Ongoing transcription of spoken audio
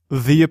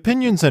The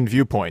opinions and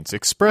viewpoints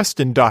expressed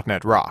in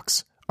 .NET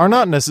Rocks are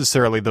not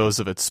necessarily those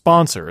of its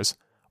sponsors,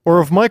 or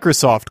of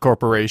Microsoft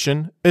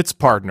Corporation, its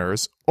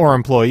partners, or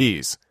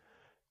employees.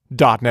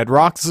 .NET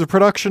Rocks is a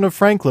production of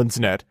Franklin's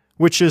Net,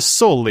 which is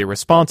solely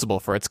responsible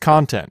for its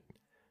content.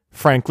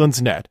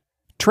 Franklin's Net,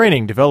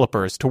 training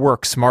developers to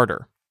work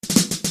smarter.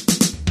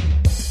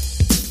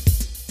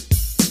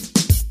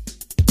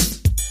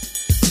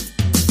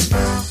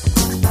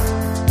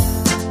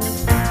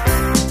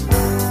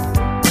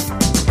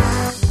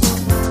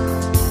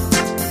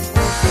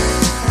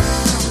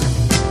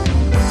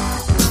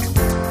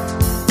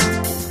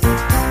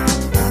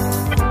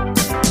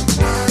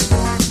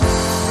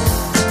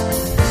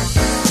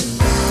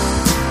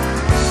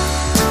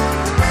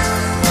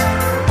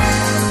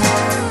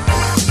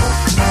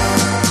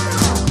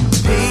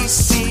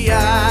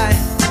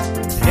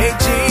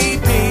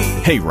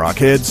 Hey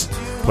Rockheads,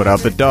 put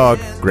out the dog,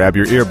 grab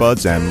your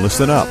earbuds, and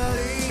listen up.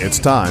 It's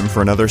time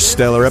for another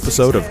stellar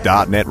episode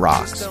of .NET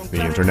Rocks,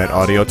 the internet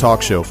audio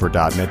talk show for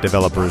 .NET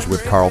developers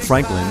with Carl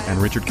Franklin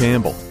and Richard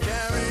Campbell.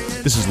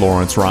 This is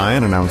Lawrence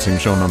Ryan announcing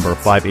show number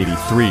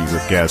 583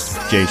 with guest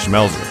Jay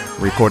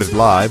Schmelzer, recorded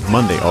live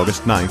Monday,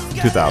 August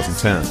 9th,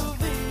 2010.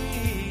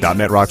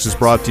 .NET Rocks is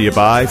brought to you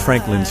by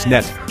Franklin's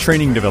Net,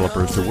 training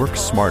developers to work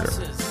smarter.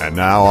 And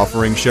now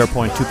offering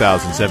SharePoint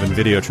 2007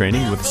 video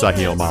training with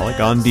Sahil Malik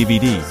on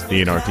DVD,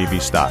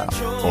 DNR-TV style.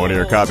 Order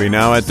your copy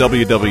now at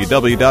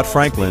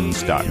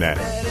www.franklins.net.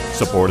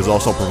 Support is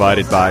also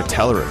provided by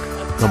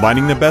Telerik,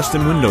 combining the best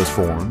in Windows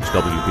Forms,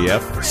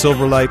 WPF,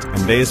 Silverlight,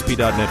 and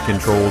ASP.NET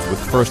controls with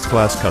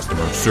first-class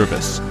customer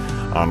service.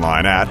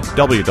 Online at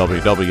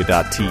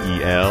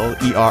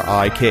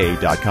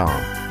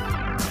www.telerik.com.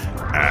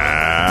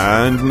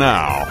 And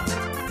now,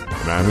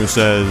 the man who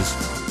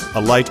says a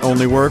light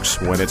only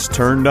works when it's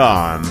turned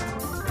on,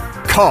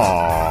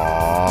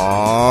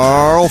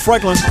 Carl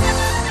Franklin.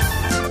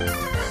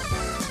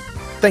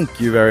 Thank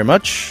you very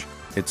much.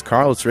 It's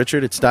Carl, it's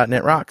Richard, it's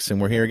 .NET Rocks,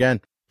 and we're here again.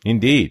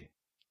 Indeed.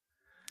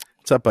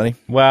 What's up, buddy?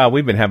 Wow,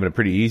 we've been having a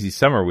pretty easy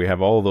summer. We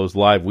have all those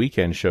live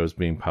weekend shows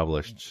being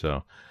published,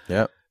 so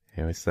yep.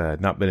 It's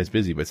not been as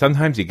busy, but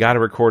sometimes you got to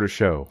record a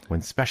show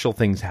when special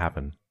things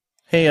happen.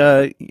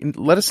 Hey,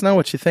 let us know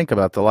what you think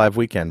about the live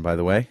weekend, by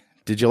the way.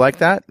 Did you like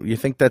that? You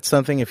think that's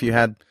something, if you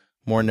had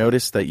more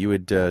notice, that you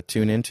would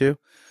tune into?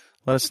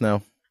 Let us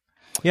know.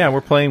 Yeah, we're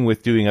playing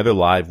with doing other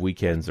live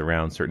weekends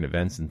around certain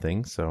events and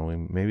things, so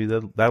maybe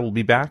that will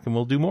be back and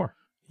we'll do more.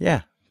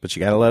 Yeah, but you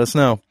got to let us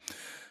know.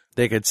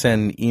 They could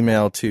send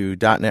email to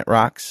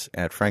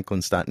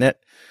 .netrocks@franklins.net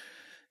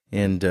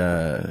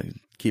and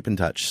keep in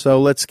touch. So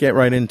let's get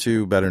right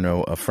into Better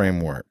Know a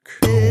Framework.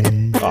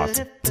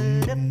 Awesome.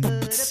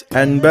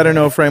 And Better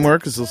Know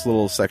Framework is this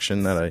little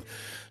section that I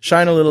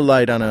shine a little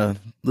light on a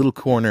little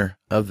corner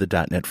of the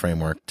 .NET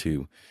Framework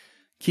to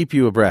keep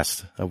you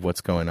abreast of what's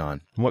going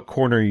on. What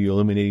corner are you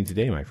illuminating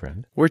today, my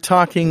friend? We're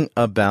talking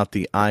about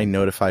the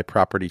iNotify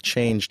property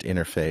changed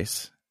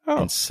interface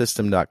in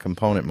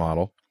system.component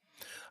model.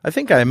 I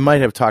think I might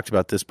have talked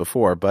about this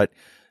before, but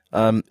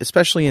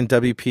especially in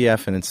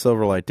WPF and in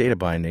Silverlight data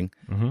binding,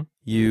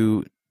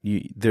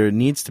 there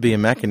needs to be a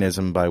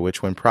mechanism by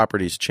which when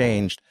property is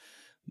changed,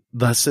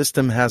 the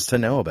system has to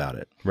know about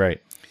it.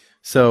 Right.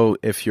 So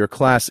if your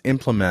class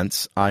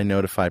implements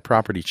iNotify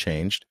property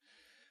changed,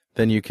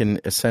 then you can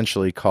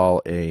essentially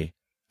call a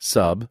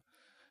sub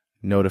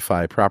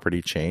notify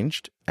property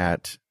changed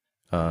at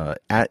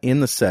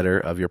in the setter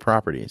of your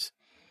properties.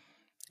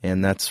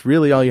 And that's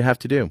really all you have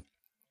to do.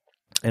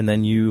 And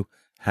then you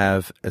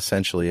have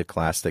essentially a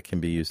class that can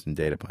be used in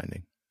data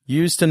binding.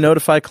 Used to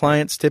notify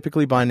clients,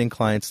 typically binding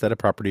clients that a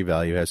property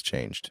value has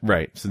changed.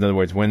 Right. So in other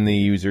words, when the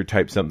user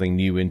types something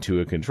new into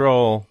a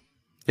control,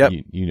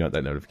 you know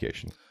that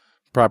notification.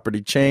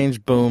 Property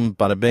change, boom,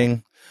 bada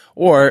bing.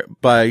 Or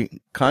by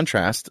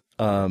contrast,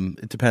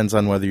 it depends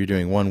on whether you're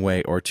doing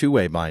one-way or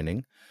two-way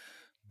binding.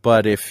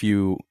 But if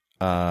your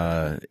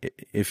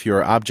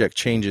object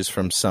changes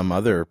from some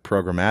other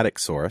programmatic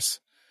source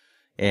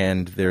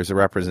and there's a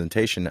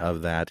representation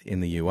of that in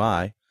the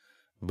UI,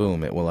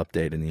 boom, it will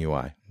update in the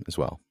UI as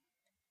well.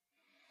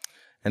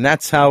 And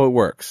that's how it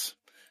works.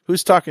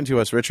 Who's talking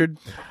to us, Richard?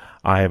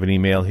 I have an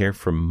email here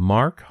from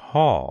Mark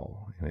Hall.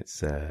 And it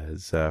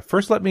says,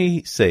 first let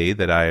me say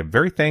that I am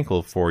very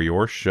thankful for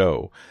your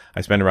show.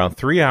 I spend around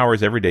 3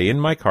 hours every day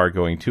in my car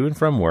going to and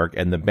from work,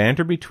 and the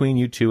banter between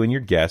you two and your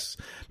guests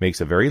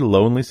makes a very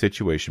lonely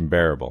situation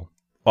bearable.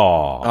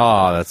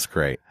 Aw, that's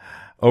great.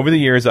 Over the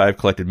years, I've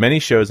collected many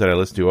shows that I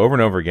listen to over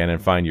and over again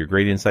and find your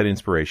great insight and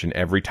inspiration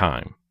every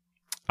time.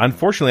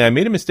 Unfortunately, I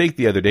made a mistake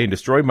the other day and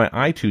destroyed my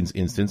iTunes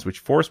instance, which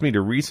forced me to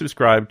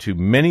resubscribe to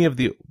many of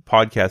the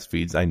podcast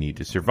feeds I need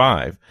to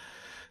survive.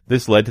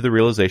 This led to the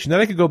realization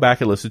that I could go back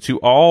and listen to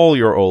all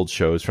your old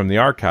shows from the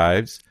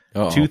archives.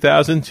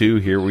 2002,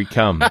 here we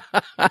come.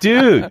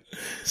 Dude,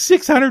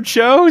 600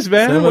 shows,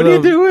 man. What are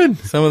you doing?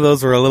 Some of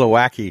those were a little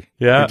wacky.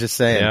 Yeah. I'm just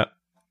saying. Yeah.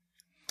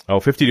 Oh,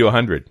 50 to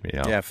 100.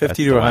 Yeah,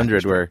 50 to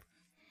 100 were...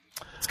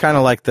 It's kind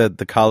of like the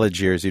college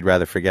years you'd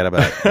rather forget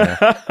about. You know?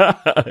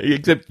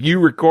 Except you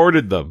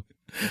recorded them.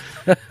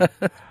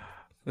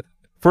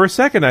 For a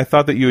second, I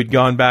thought that you had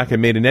gone back and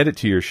made an edit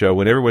to your show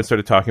when everyone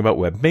started talking about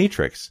Web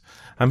Matrix.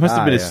 I must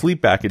have been asleep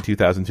back in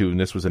 2002 when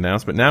this was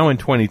announced, but now in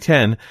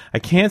 2010, I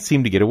can't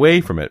seem to get away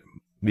from it.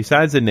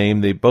 Besides the name,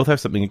 they both have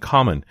something in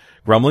common,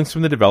 grumblings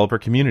from the developer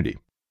community.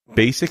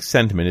 Basic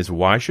sentiment is,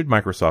 why should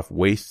Microsoft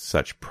waste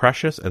such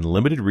precious and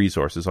limited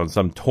resources on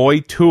some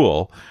toy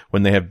tool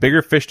when they have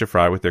bigger fish to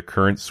fry with their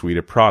current suite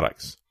of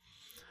products?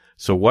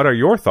 So what are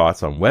your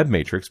thoughts on Web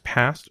Matrix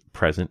past,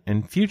 present,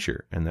 and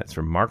future? And that's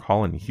from Mark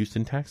Hall in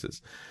Houston,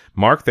 Texas.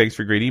 Mark, thanks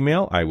for a great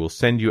email. I will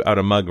send you out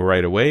a mug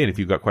right away. And if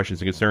you've got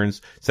questions and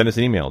concerns, send us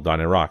an email,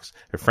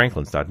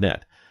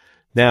 .netrocks@franklins.net.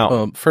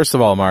 Now, first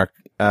of all, Mark,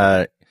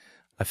 I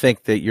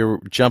think that you're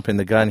jumping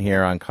the gun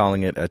here on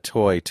calling it a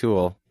toy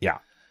tool. Yeah.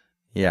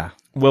 Yeah.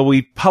 Well,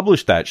 we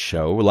published that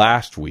show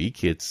last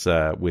week. It's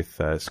with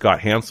Scott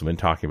Hanselman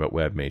talking about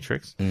Web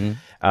Matrix.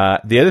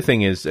 Mm-hmm. The other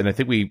thing is, and I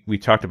think we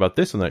talked about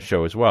this on that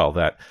show as well,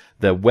 that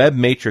the Web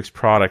Matrix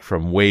product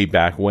from way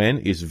back when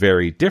is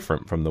very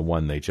different from the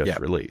one they just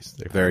released.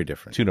 They're very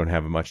different. Two don't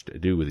have much to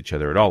do with each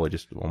other at all. They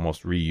just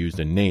almost reused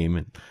a name,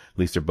 and at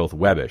least they're both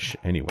webbish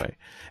anyway.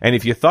 And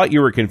if you thought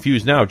you were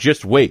confused now,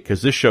 just wait,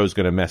 because this show is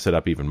going to mess it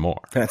up even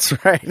more. That's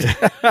right.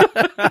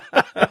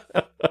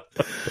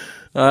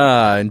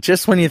 And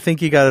just when you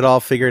think you got it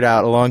all figured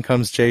out, along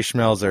comes Jay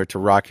Schmelzer to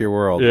rock your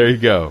world. There you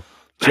go.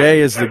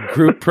 Jay is the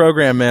group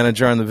program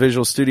manager on the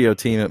Visual Studio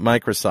team at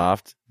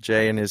Microsoft.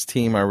 Jay and his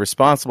team are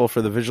responsible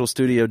for the Visual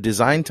Studio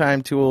design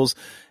time tools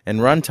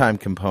and runtime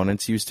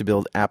components used to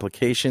build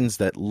applications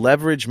that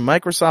leverage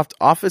Microsoft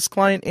Office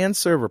client and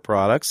server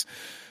products.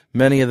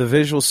 Many of the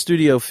Visual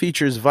Studio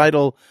features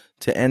vital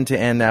to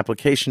end-to-end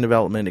application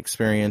development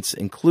experience,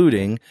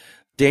 including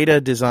data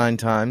design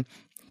time,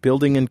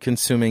 building and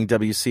consuming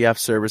WCF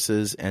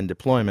services and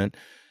deployment,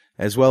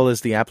 as well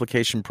as the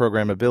application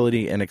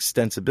programmability and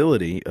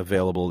extensibility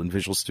available in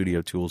Visual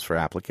Studio tools for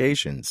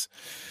applications.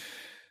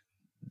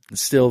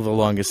 Still the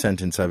longest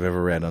sentence I've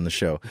ever read on the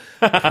show.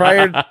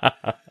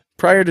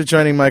 Prior to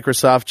joining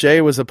Microsoft,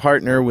 Jay was a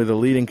partner with a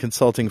leading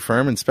consulting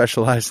firm and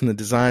specialized in the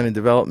design and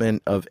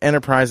development of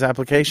enterprise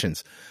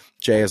applications.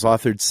 Jay has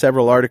authored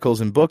several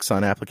articles and books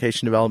on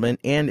application development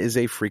and is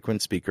a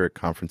frequent speaker at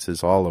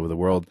conferences all over the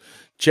world.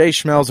 Jay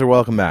Schmelzer,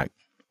 welcome back.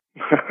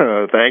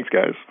 Thanks,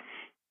 guys.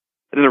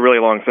 It is a really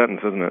long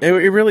sentence, isn't it?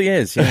 It really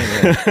is, yeah.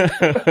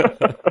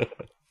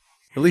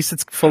 At least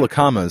it's full of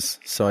commas,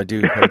 so I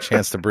do have a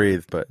chance to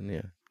breathe, but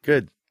yeah,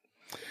 good.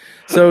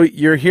 So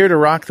you're here to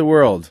rock the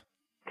world.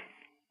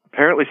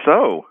 Apparently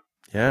so.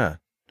 Yeah.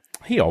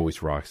 He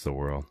always rocks the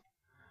world.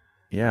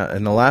 Yeah,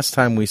 and the last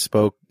time we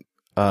spoke,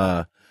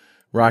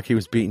 Rocky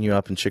was beating you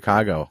up in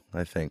Chicago,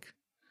 I think.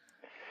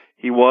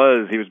 He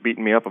was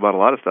beating me up about a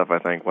lot of stuff, I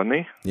think, wasn't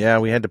he? Yeah,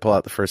 we had to pull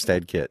out the first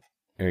aid kit.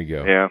 There you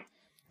go. Yeah.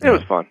 It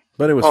was fun.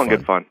 But it was all fun.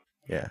 Good fun.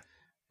 Yeah.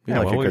 When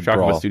we were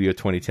talking about Studio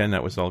 2010,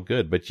 that was all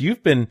good. But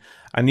you've been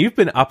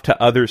up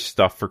to other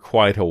stuff for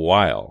quite a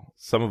while.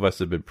 Some of us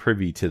have been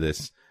privy to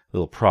this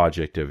little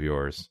project of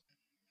yours.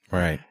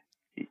 Right.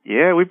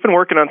 Yeah, we've been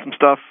working on some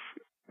stuff.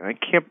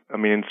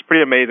 It's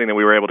pretty amazing that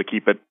we were able to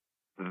keep it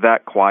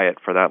that quiet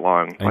for that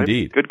long.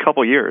 Indeed. Good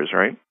couple years,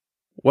 right?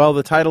 Well,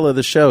 the title of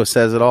the show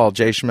says it all.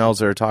 Jay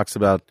Schmelzer talks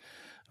about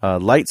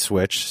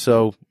LightSwitch.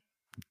 So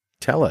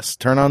tell us,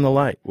 turn on the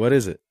light. What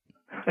is it?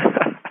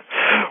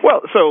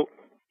 Well, so,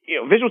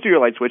 Visual Studio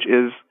LightSwitch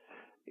is,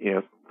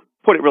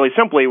 put it really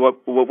simply,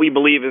 what we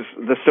believe is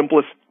the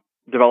simplest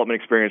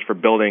development experience for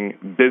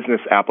building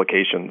business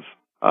applications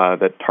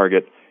that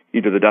target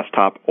either the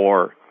desktop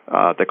or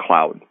the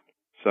cloud.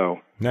 So,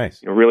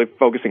 nice. Really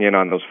focusing in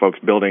on those folks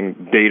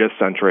building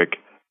data-centric,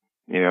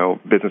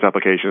 business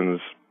applications,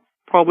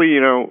 probably,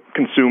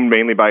 consumed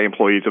mainly by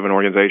employees of an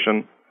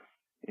organization.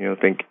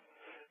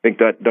 Think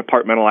that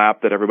departmental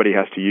app that everybody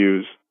has to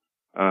use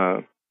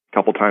a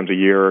couple times a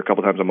year, a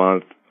couple times a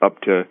month,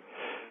 up to,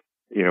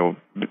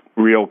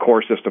 real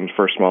core systems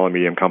for small and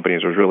medium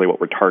companies was really what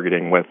we're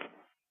targeting with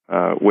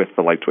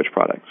the LightSwitch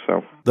product.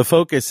 So the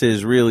focus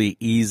is really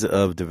ease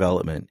of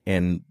development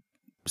and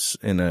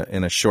in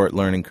a short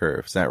learning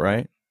curve. Is that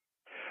right?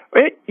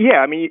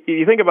 Yeah.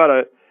 You think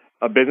about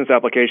a business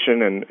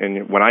application,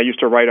 and when I used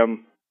to write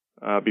them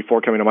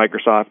before coming to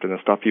Microsoft and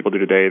the stuff people do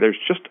today, there's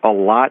just a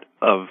lot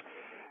of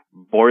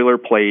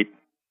boilerplate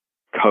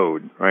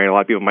code, right? A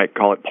lot of people might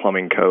call it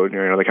plumbing code,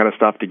 the kind of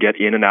stuff to get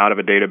in and out of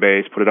a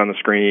database, put it on the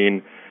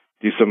screen,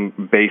 do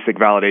some basic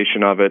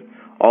validation of it,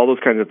 all those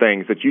kinds of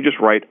things that you just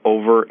write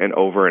over and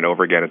over and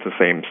over again. It's the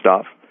same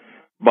stuff.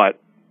 But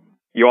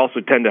you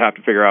also tend to have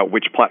to figure out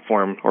which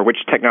platform or which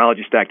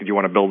technology stack did you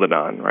want to build it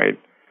on, right?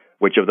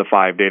 Which of the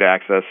 5 data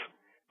access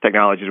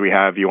technologies we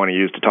have you want to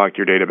use to talk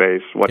to your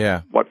database?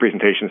 What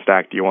presentation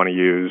stack do you want to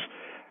use?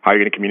 How are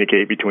you going to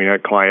communicate between a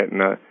client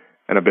and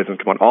a business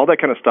component? All that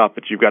kind of stuff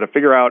that you've got to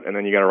figure out, and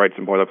then you got to write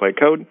some boilerplate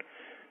code.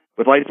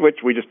 With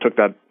LightSwitch, we just took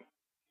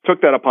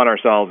that upon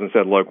ourselves and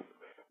said, look,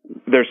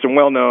 there's some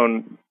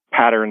well-known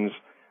patterns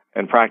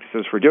and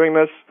practices for doing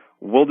this.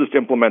 We'll just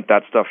implement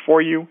that stuff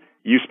for you.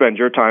 You spend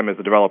your time as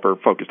a developer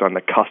focused on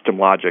the custom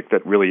logic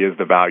that really is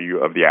the value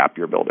of the app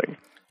you're building.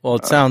 Well,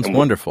 it sounds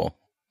wonderful.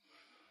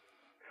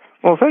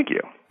 Well, thank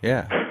you.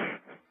 Yeah.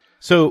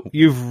 So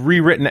you've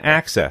rewritten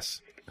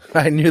Access.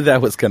 I knew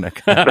that was going to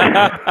come.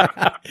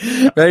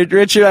 Right,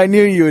 Richard, I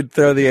knew you would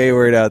throw the A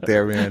word out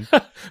there, man.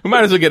 We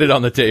might as well get it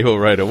on the table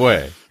right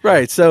away.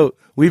 Right. So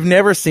we've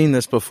never seen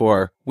this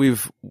before.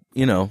 We've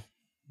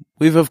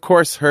of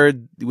course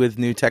heard with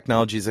new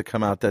technologies that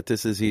come out that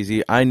this is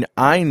easy.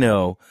 I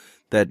know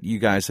that you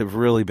guys have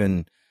really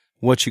been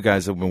what you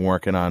guys have been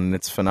working on, and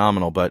it's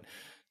phenomenal. But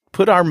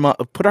put our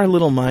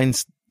little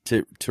minds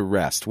to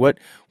rest. What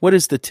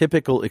is the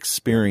typical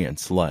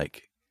experience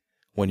like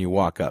when you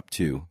walk up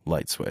to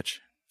LightSwitch?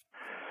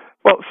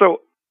 Well,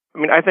 so I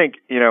mean, I think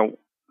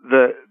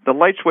the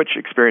LightSwitch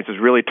experience is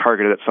really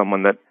targeted at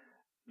someone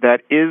that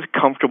is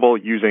comfortable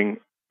using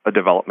a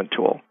development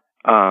tool.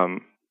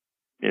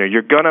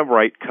 You're gonna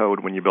write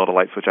code when you build a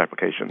LightSwitch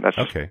application. That's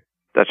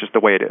just the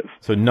way it is.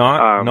 So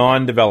not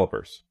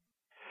non-developers.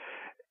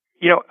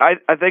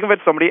 I think of it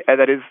as somebody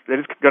that is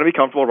going to be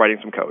comfortable writing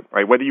some code,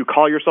 right? Whether you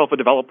call yourself a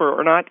developer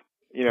or not,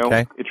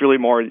 It's really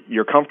more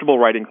you're comfortable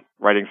writing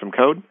some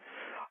code.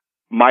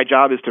 My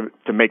job is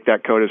to make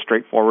that code as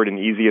straightforward and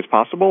easy as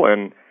possible,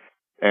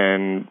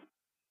 and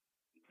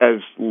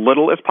as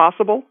little as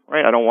possible,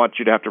 right? I don't want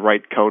you to have to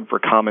write code for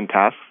common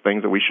tasks,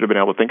 things that we should have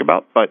been able to think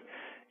about, but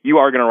you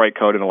are going to write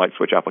code in a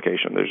LightSwitch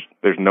application.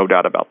 There's no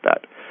doubt about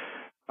that.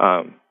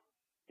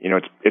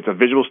 It's a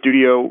Visual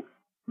Studio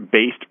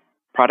based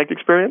product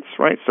experience,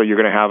 right? So you're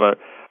going to have a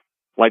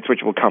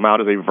LightSwitch will come out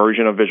as a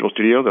version of Visual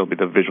Studio. There'll be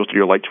the Visual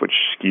Studio LightSwitch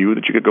SKU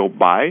that you could go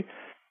buy,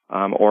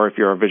 or if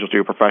you're a Visual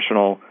Studio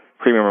Professional,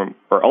 Premium,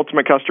 or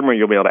Ultimate customer,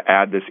 you'll be able to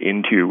add this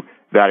into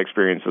that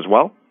experience as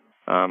well.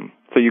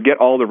 So you get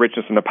all the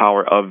richness and the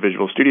power of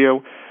Visual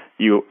Studio.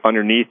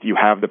 Underneath you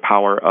have the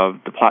power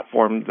of the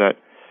platform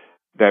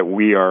that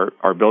we are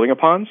building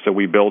upon. So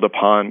we build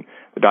upon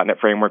the .NET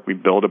framework. We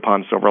build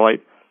upon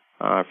Silverlight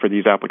for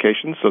these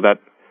applications, so that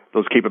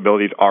those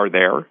capabilities are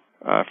there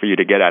for you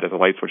to get at as a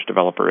LightSwitch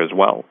developer as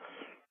well.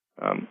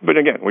 But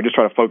again, we're just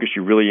trying to focus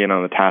you really in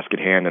on the task at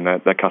hand and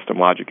that custom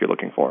logic you're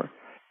looking for.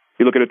 If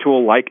you look at a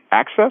tool like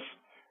Access,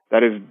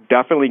 that is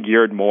definitely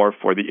geared more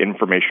for the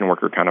information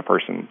worker kind of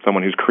person,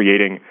 someone who's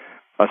creating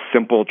a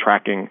simple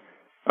tracking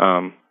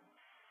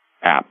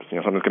app.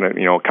 Someone's going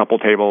to, a couple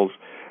tables.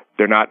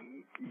 They're not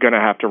going to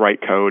have to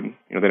write code.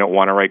 They don't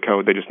want to write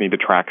code. They just need to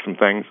track some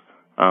things.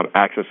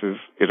 Access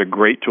is a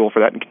great tool for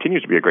that and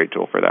continues to be a great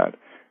tool for that.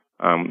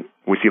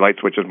 We see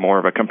LightSwitch as more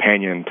of a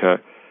companion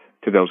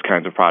to those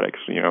kinds of products.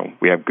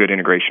 We have good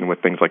integration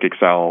with things like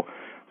Excel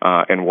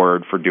and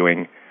Word for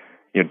doing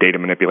data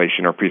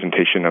manipulation or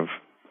presentation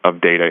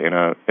of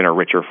data in a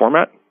richer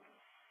format.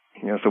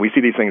 So we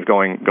see these things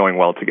going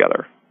well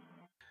together.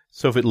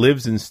 So if it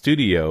lives in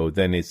Studio,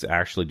 then it's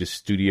actually just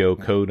Studio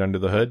code under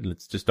the hood.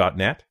 It's just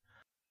 .NET.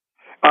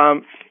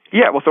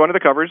 Yeah. Well, so under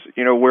the covers,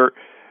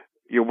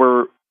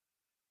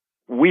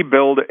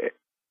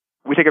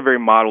 we take a very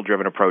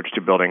model-driven approach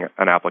to building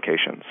an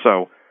application.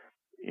 So,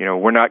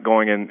 we're not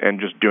going in and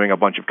just doing a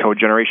bunch of code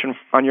generation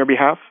on your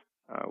behalf.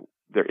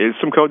 There is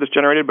some code that's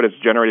generated, but it's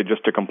generated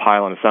just to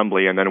compile an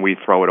assembly, and then we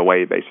throw it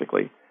away,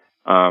 basically.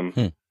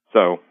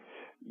 So,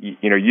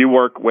 you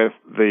work with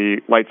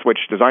the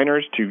LightSwitch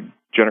designers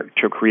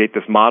to create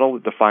this model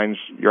that defines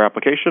your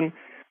application.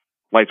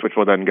 LightSwitch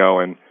will then go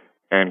and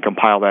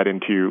compile that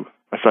into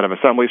a set of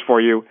assemblies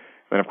for you.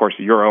 Then, of course,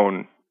 your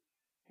own,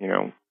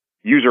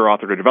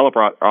 user-authored or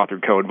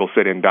developer-authored code will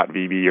sit in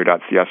 .vb or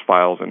 .cs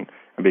files and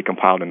be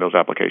compiled in those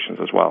applications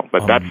as well.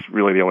 But that's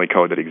really the only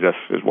code that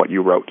exists is what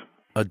you wrote.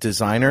 A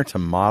designer to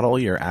model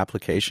your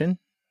application?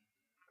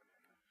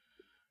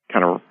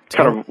 Kind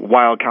of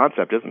wild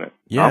concept, isn't it?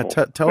 Yeah,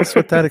 tell us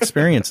what that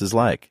experience is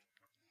like.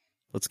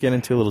 Let's get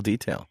into a little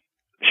detail.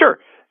 Sure.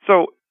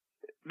 So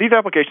these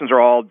applications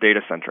are all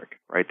data-centric,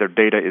 right? Their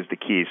data is the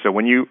key. So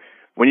when you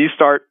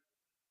start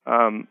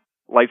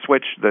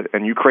LightSwitch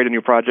and you create a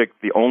new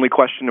project, the only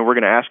question that we're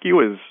going to ask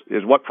you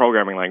is what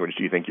programming language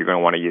do you think you're going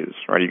to want to use?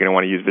 Right? Are you going to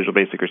want to use Visual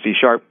Basic or C#?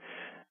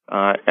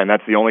 And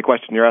that's the only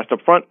question you're asked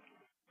up front.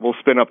 We'll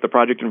spin up the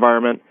project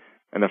environment,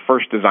 and the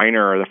first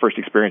designer or the first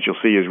experience you'll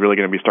see is really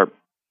going to be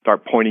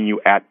start pointing you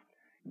at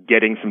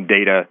getting some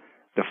data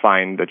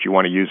defined that you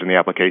want to use in the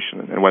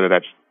application, and whether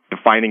that's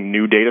defining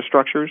new data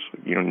structures,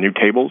 new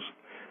tables,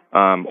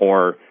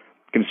 or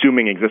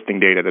consuming existing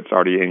data that's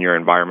already in your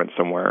environment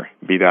somewhere,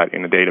 be that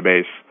in a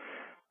database,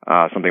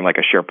 something like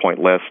a SharePoint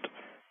list,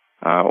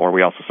 or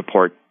we also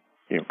support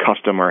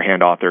custom or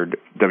hand-authored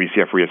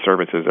WCF RIA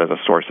services as a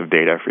source of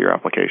data for your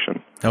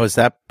application. Now, is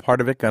that part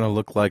of it going to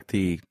look like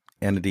the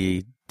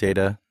entity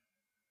data,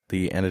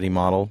 the entity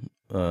model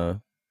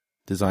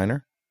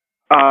designer?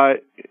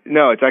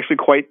 No, it's actually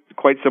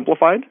quite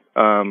simplified.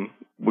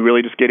 We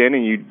really just get in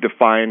and you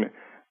define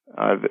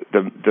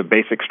the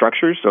basic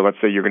structures. So let's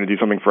say you're going to do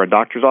something for a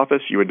doctor's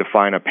office. You would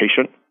define a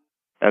patient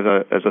as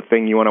a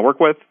thing you want to work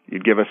with.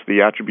 You'd give us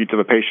the attributes of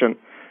a patient,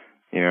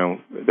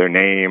 their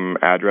name,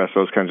 address,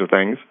 those kinds of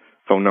things,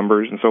 phone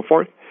numbers, and so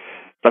forth.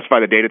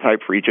 Specify the data type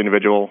for each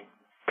individual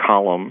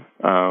column,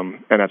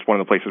 and that's one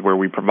of the places where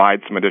we provide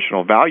some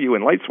additional value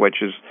in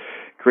LightSwitch is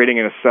creating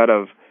a set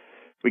of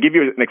we give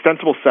you an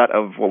extensible set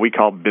of what we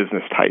call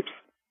business types.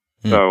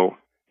 So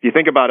if you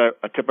think about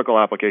a typical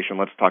application,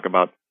 let's talk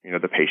about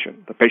the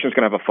patient. The patient's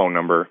going to have a phone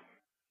number.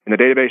 In the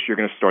database, you're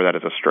going to store that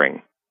as a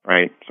string,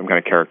 right? Some kind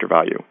of character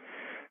value.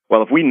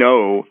 Well, if we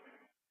know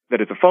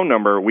that it's a phone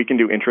number, we can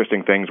do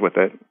interesting things with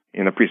it.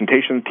 In the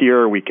presentation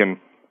tier, we can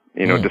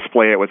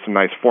display it with some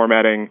nice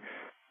formatting,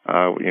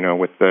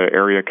 with the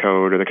area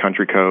code or the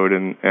country code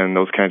and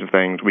those kinds of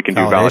things. We can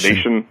do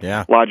validation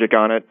logic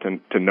on it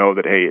to know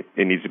that, hey,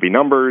 it needs to be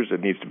numbers, it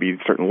needs to be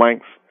certain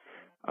lengths.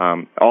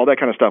 All that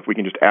kind of stuff we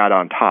can just add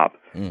on top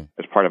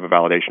as part of a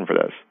validation for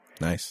this.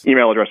 Nice.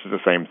 Email address is the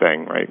same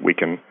thing, right? We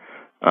can,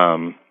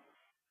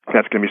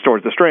 that's going to be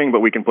stored as a string, but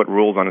we can put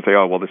rules on it and say,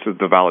 oh, well, this is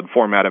the valid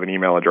format of an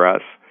email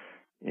address.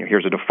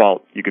 Here's a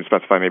default. You can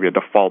specify maybe a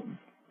default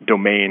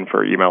domain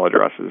for email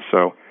addresses.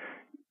 So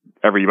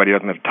everybody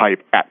doesn't have to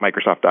type at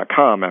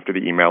Microsoft.com after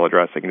the email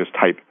address. They can just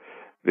type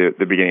the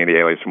beginning of the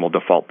alias and we'll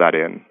default that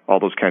in. All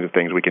those kinds of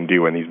things we can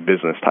do in these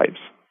business types.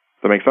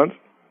 Does that make sense?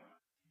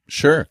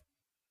 Sure.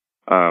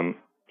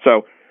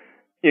 So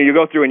you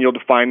go through and you'll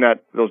define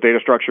those data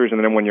structures,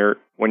 and then when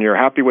you're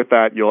happy with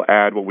that, you'll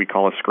add what we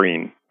call a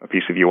screen, a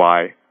piece of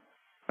UI,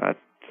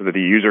 so that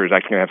the user is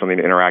actually going to have something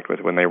to interact with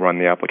when they run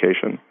the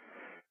application.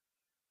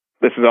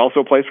 This is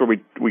also a place where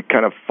we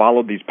kind of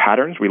followed these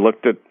patterns. We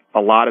looked at a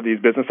lot of these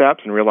business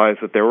apps and realized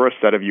that there were a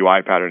set of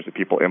UI patterns that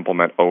people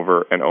implement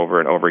over and over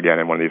and over again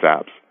in one of these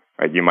apps.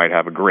 Right? You might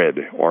have a grid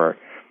or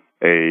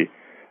a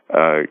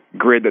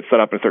grid that's set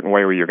up in a certain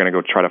way where you're going to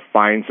go try to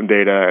find some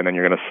data, and then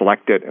you're going to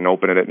select it and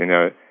open it in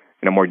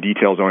a more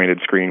details-oriented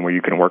screen where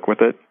you can work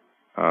with it.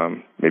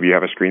 Maybe you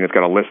have a screen that's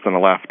got a list on the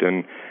left,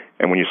 and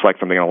when you select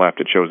something on the left,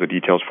 it shows the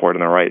details for it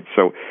on the right.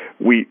 So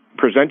we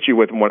present you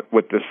with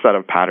this set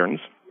of patterns,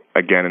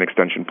 again, an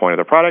extension point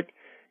of the product.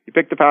 You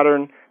pick the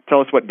pattern, tell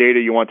us what data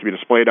you want to be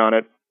displayed on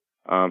it,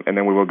 and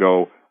then we will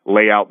go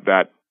lay out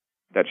that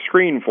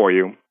screen for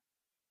you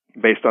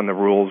based on the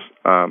rules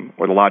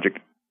or the logic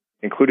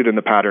included in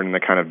the pattern and the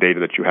kind of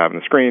data that you have in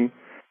the screen.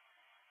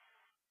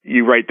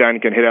 You write down, you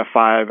can hit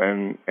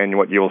F5, and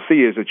what you'll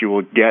see is that you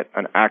will get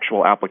an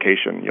actual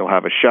application. You'll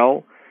have a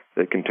shell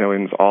that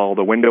contains all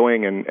the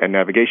windowing and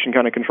navigation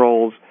kind of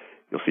controls.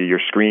 You'll see your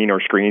screen or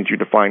screens you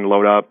define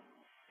load up.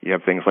 You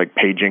have things like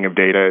paging of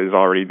data is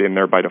already in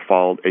there by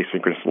default,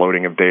 asynchronous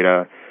loading of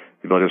data,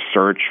 the ability to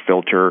search,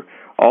 filter,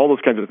 all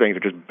those kinds of things are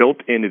just built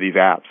into these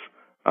apps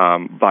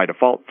by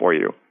default for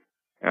you.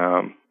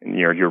 And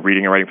you're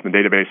reading and writing from the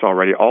database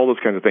already. All those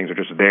kinds of things are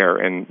just there,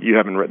 and you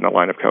haven't written a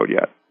line of code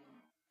yet.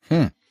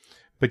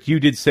 But you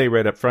did say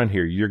right up front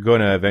here, you're going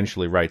to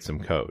eventually write some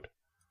code.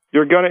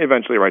 You're going to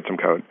eventually write some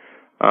code.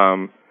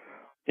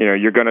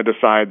 You're going to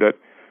decide that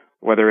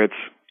whether it's,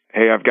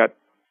 hey, I've got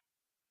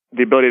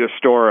the ability to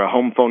store a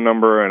home phone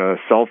number and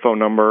a cell phone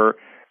number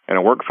and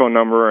a work phone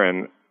number,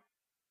 and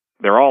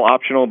they're all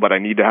optional, but I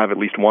need to have at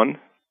least one,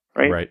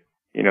 right? Right.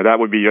 That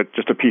would be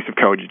just a piece of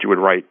code that you would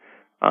write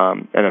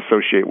and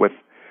associate with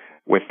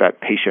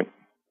that patient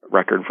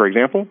record, for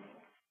example.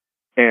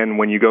 And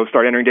when you go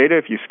start entering data,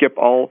 if you skip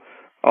all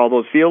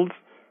those fields,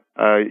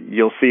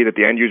 you'll see that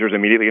the end user is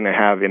immediately going to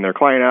have in their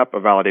client app,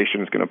 a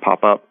validation is going to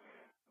pop up.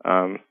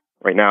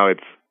 Right now,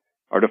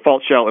 our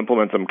default shell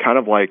implements them kind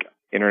of like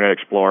Internet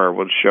Explorer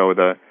would show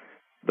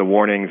the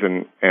warnings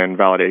and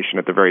validation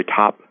at the very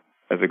top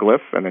as a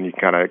glyph, and then you can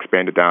kind of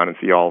expand it down and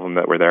see all of them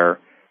that were there.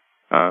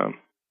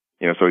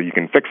 So you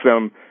can fix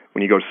them.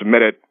 When you go to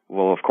submit it,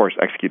 we'll, of course,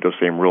 execute those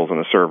same rules on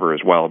the server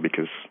as well,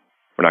 because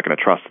we're not going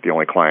to trust that the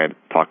only client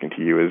talking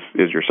to you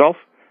is yourself.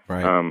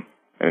 Right. And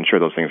ensure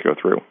those things go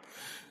through.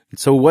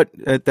 So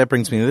that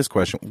brings me to this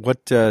question.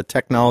 What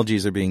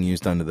technologies are being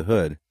used under the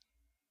hood?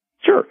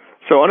 Sure.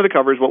 So under the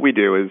covers, what we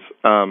do is,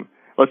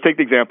 let's take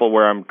the example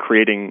where I'm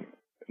creating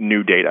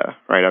new data,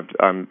 right?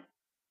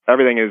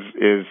 Everything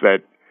is that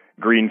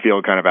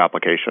greenfield kind of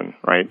application,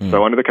 right?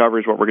 So under the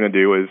covers, what we're going to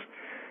do is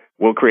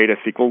we'll create a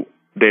SQL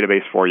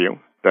database for you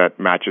that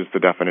matches the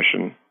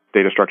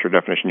data structure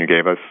definition you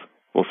gave us.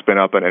 We'll spin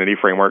up an entity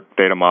framework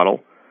data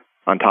model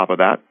on top of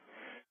that.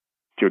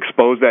 To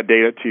expose that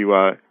data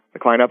to the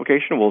client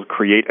application, we'll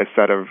create a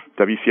set of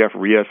WCF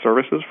RIA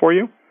services for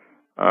you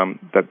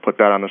that put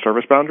that on the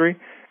service boundary.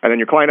 And then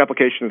your client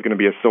application is going to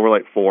be a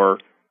Silverlight 4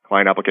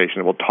 client application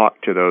that will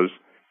talk to those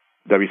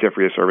WCF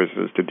RIA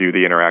services to do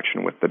the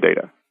interaction with the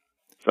data.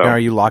 So, now, are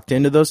you locked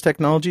into those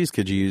technologies?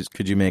 Could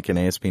you make an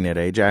ASP.NET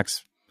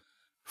AJAX,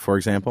 for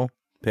example,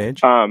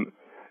 page?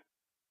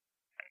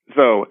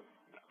 So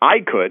I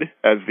could,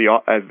 as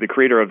the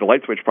creator of the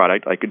LightSwitch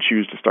product, I could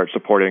choose to start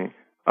supporting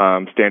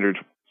standards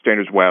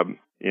web,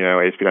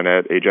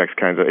 ASP.NET, AJAX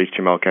kinds of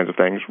HTML kinds of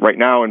things. Right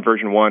now in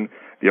version 1,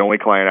 the only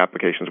client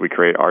applications we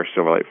create are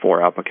Silverlight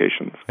 4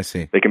 applications. I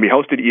see. They can be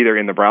hosted either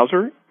in the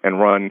browser and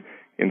run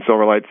in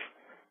Silverlight's,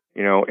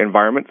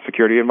 environment,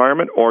 security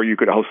environment, or you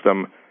could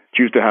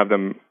choose to have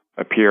them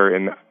appear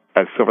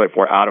as Silverlight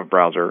 4 out of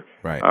browser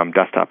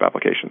desktop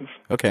applications.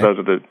 Okay.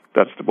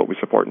 That's what we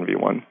support in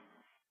V1.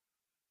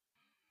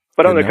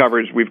 But on the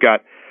covers, we've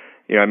got,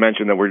 I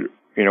mentioned that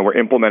we're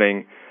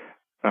implementing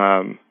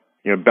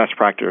best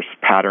practice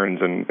patterns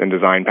and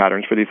design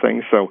patterns for these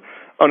things. So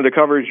under the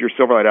covers, your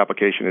Silverlight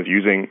application is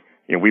using,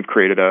 we've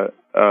created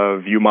a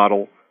view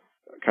model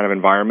kind of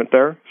environment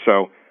there.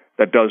 So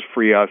that does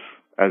free us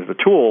as the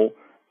tool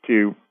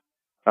to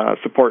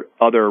support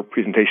other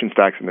presentation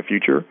stacks in the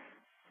future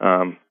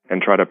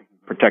and try to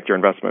protect your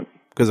investment.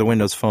 Because the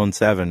Windows Phone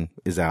 7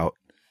 is out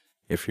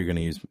if you're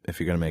going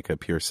to make a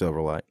pure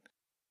Silverlight.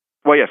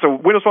 Well, yeah. So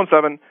Windows Phone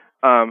 7,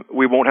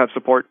 we won't have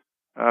support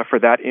for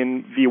that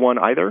in V1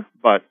 either,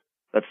 but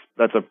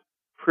that's a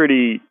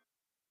pretty.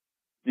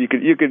 You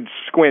could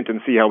squint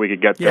and see how we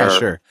could get there. Yeah,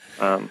 sure.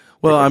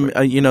 Well,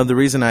 the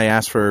reason I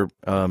asked for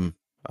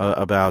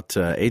about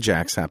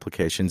Ajax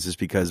applications is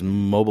because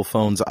mobile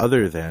phones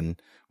other than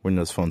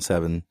Windows Phone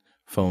 7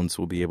 phones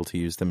will be able to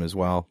use them as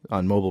well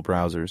on mobile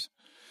browsers.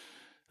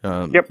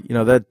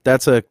 Yep.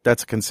 That's a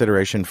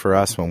consideration for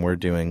us when we're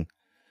doing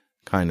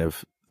kind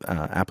of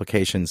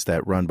applications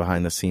that run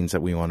behind the scenes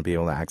that we want to be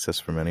able to access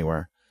from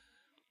anywhere.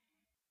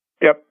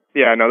 Yep.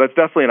 Yeah. No, that's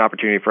definitely an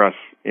opportunity for us.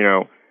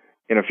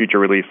 In a future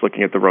release,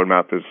 looking at the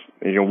roadmap is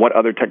what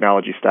other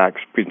technology stacks,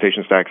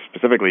 presentation stacks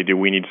specifically, do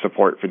we need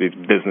support for these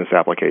business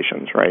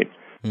applications, right?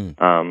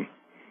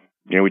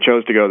 We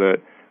chose to go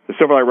the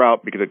Silverlight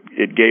route because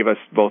it gave us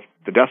both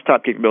the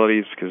desktop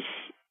capabilities, because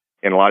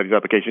in a lot of these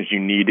applications you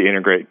need to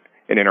integrate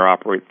and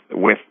interoperate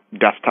with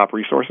desktop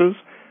resources,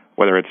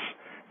 whether it's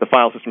the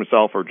file system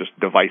itself or just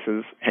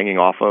devices hanging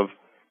off of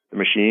the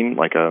machine,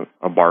 like a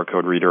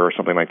barcode reader or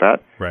something like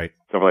that. Right.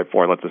 Silverlight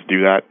 4 lets us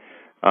do that.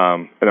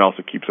 And it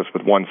also keeps us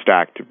with one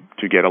stack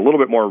to get a little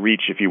bit more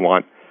reach if you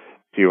want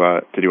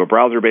to do a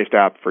browser-based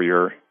app for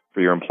your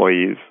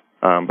employees,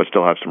 but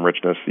still have some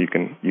richness. You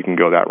can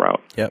go that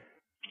route. Yep.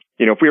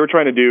 If we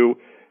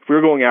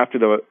were going after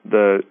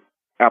the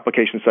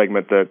application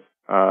segment that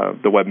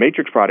the Web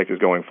Matrix product is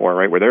going for,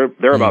 right, where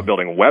they're about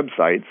building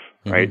websites,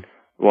 right?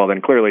 Well,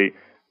 then clearly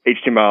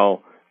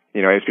HTML,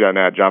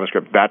 ASP.NET,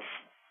 JavaScript, that's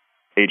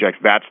Ajax,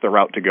 that's the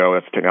route to go.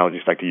 That's the technology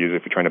stack to use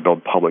if you're trying to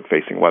build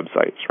public-facing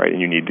websites, right?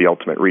 And you need the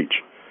ultimate reach.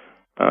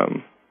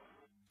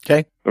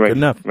 Okay, good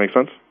enough. Make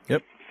sense?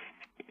 Yep.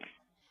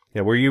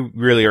 Yeah, where you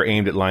really are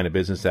aimed at line of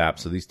business apps,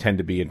 so these tend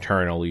to be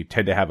internal. You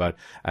tend to have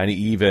an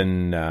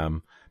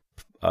even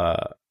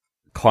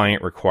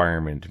client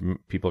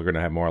requirement. People are going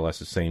to have more or less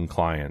the same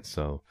client.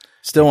 So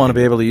still want to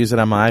be able to use it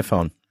on my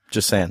iPhone.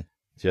 Just saying.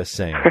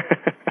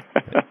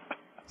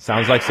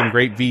 Sounds like some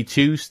great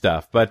V2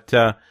 stuff, but.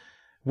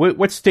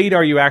 What state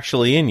are you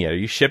actually in yet? Are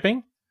you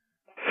shipping?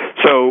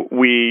 So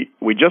we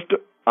just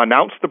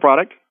announced the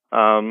product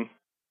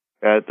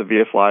at the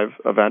VS Live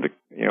event,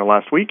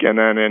 last week, and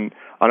then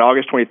on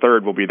August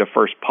 23rd will be the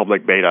first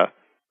public beta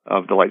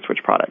of the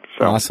LightSwitch product.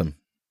 So, awesome.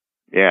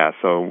 Yeah,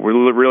 so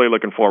we're really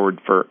looking forward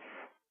for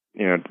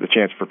the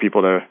chance for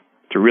people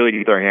to really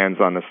get their hands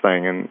on this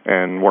thing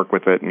and work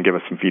with it and give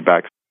us some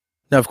feedback.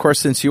 Now, of course,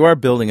 since you are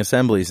building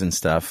assemblies and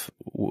stuff,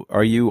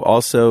 are you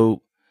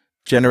also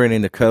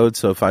generating the code?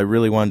 So if I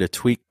really wanted to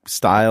tweak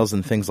styles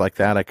and things like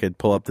that, I could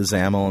pull up the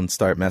XAML and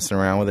start messing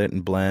around with it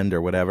and blend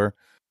or whatever.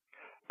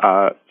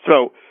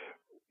 So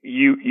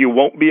you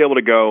won't be able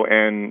to go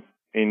and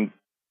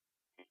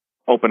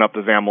open up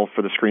the XAML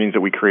for the screens that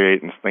we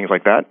create and things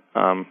like that.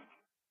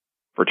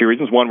 For two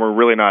reasons. One, we're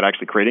really not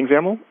actually creating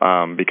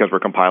XAML because we're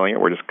compiling it.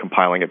 We're just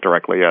compiling it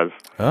directly as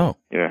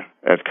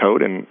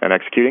code and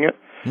executing it.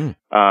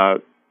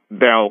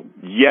 Now,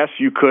 yes,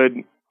 you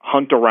could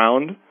hunt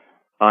around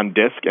on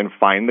disk and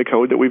find the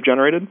code that we've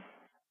generated,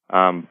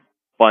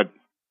 but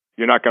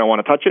you're not going to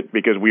want to touch it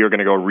because we are going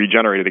to go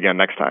regenerate it again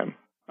next time.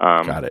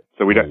 Got it.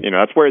 So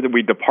that's where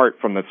we depart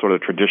from the sort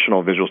of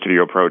traditional Visual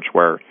Studio approach,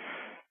 where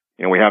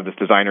we have this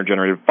designer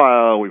generated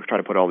file. We try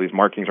to put all these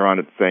markings around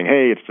it, saying,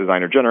 "Hey, it's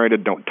designer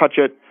generated. Don't touch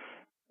it,"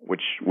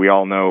 which we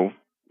all know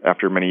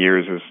after many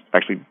years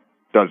actually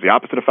does the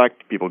opposite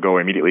effect. People go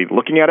immediately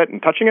looking at it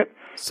and touching it.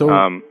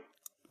 So,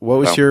 what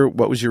was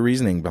your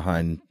reasoning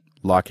behind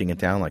locking it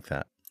down like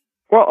that?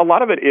 Well, a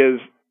lot of it is,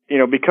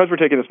 because we're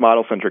taking this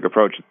model-centric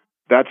approach,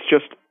 that's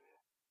just,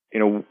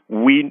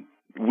 we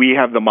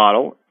have the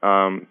model.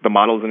 The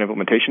model is an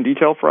implementation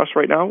detail for us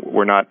right now.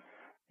 We're not,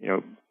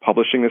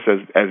 publishing this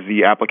as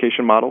the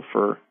application model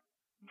for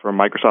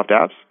Microsoft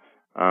apps.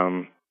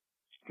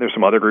 There's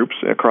some other groups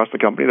across the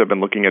company that have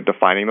been looking at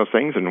defining those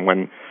things, and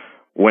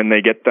when they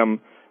get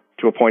them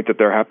to a point that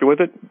they're happy with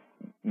it,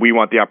 we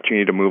want the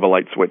opportunity to move a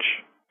LightSwitch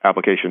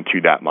application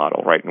to that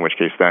model, right? In which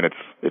case, then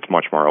it's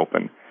much more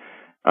open.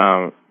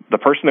 The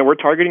person that we're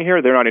targeting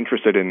here, they're not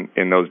interested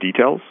in those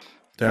details.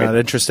 They're not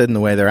interested in the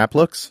way their app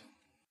looks?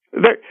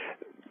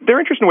 They're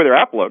interested in the way their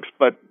app looks,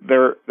 but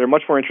they're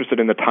much more interested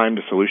in the time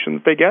to solution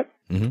that they get.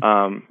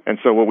 And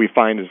so what we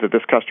find is that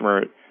this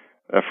customer,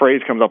 a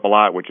phrase comes up a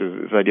lot, which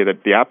is this idea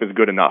that the app is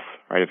good enough,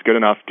 right? It's good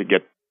enough to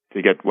get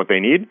what they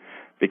need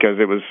because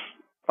it was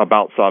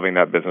about solving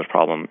that business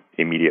problem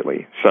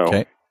immediately. So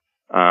they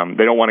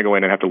don't want to go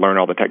in and have to learn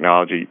all the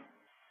technology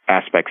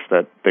aspects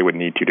that they would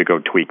need to go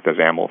tweak the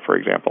XAML, for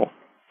example.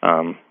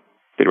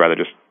 They'd rather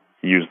just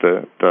use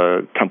the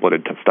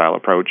templated style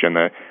approach and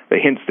the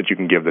hints that you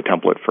can give the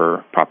template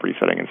for property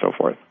setting and so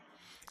forth.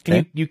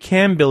 And you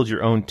can build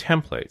your own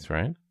templates,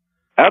 right?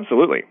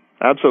 Absolutely.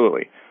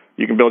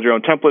 You can build your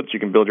own templates. You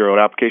can build your own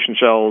application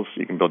shells.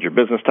 You can build your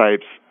business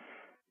types.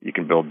 You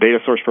can build data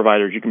source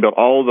providers. You can build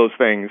all of those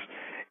things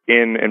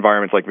in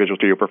environments like Visual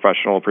Studio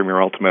Professional,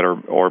 Premiere Ultimate,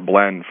 or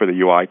Blend for the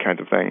UI kinds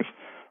of things,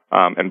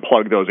 and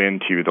plug those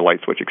into the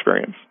LightSwitch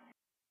experience.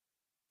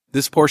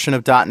 This portion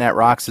of .NET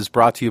Rocks is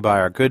brought to you by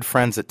our good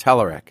friends at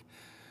Telerik,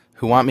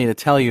 who want me to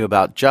tell you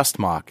about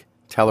JustMock,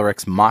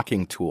 Telerik's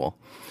mocking tool.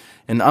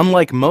 And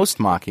unlike most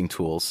mocking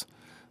tools,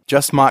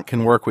 JustMock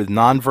can work with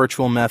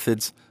non-virtual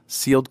methods,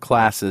 sealed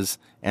classes,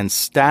 and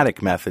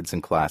static methods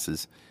and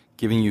classes,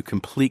 giving you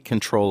complete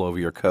control over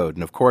your code.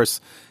 And of course,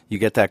 you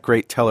get that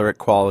great Telerik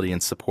quality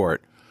and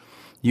support.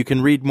 You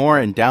can read more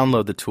and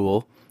download the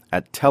tool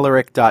at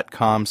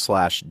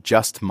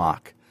telerik.com/justmock.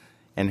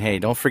 And hey,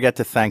 don't forget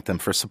to thank them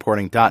for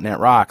supporting .NET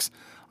Rocks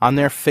on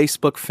their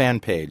Facebook fan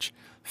page,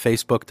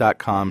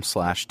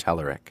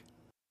 facebook.com/Telerik.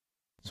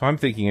 So I'm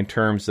thinking in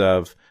terms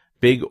of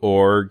big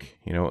org,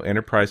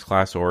 enterprise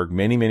class org,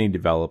 many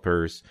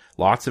developers,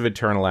 lots of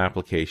internal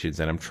applications,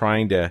 and I'm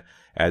trying to,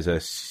 as a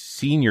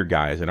senior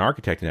guy, as an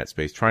architect in that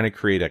space, trying to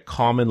create a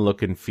common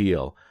look and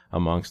feel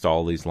amongst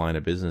all these line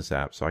of business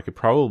apps. So I could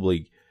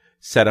probably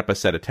set up a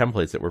set of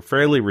templates that were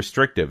fairly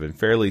restrictive and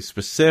fairly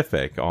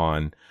specific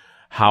on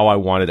how I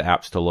wanted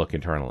apps to look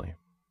internally.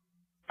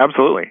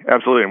 Absolutely.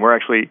 And we're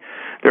actually,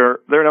 there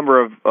are a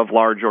number of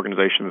large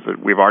organizations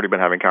that we've already been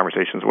having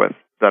conversations with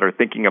that are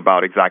thinking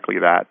about exactly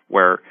that,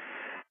 where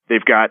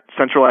they've got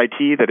central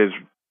IT that is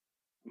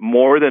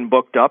more than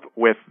booked up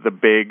with the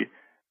big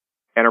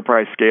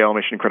enterprise scale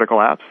mission critical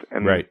apps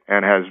and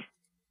has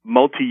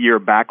multi-year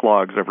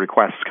backlogs of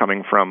requests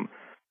coming from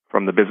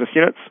the business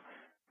units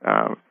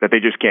that they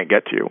just can't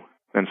get to.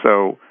 And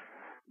so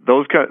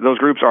those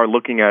groups are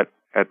looking at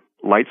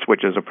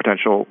LightSwitch as a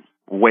potential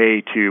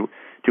way to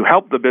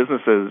help the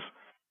businesses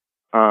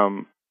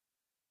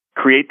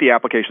create the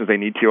applications they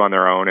need to on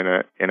their own in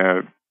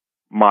a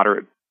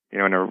moderate, in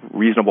a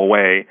reasonable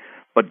way,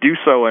 but do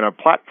so in a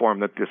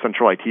platform that the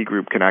central IT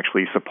group can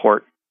actually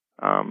support,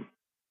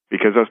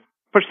 because a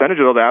percentage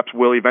of those apps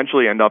will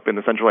eventually end up in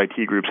the central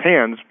IT group's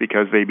hands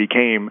because they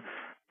became,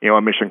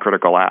 a mission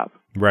critical app.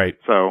 Right.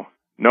 So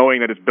knowing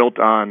that it's built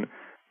on,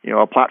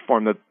 a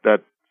platform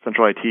that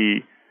central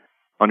IT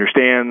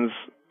understands,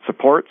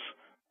 supports,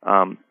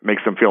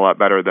 makes them feel a lot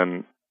better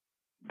than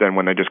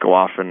when they just go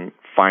off and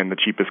find the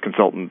cheapest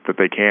consultant that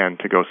they can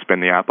to go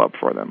spin the app up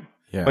for them.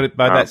 Yeah. But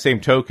by that same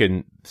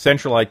token,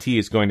 central IT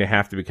is going to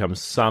have to become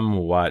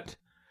somewhat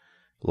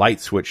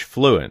LightSwitch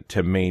fluent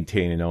to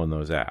maintain and own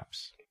those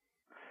apps.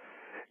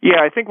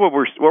 Yeah, I think what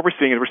we're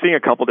seeing is we're seeing a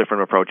couple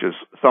different approaches.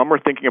 Some are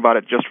thinking about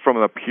it just from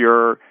a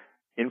pure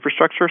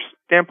infrastructure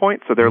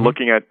standpoint. So they're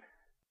looking at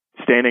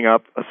standing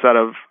up a set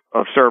of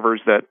servers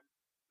that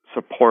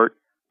support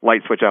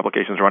LightSwitch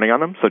applications running on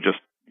them. So just,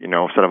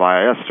 a set of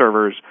IIS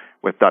servers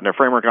with .NET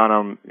Framework on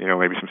them,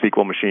 maybe some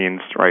SQL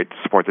machines, right, to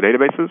support the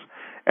databases.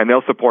 And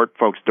they'll support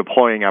folks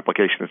deploying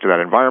applications to that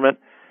environment.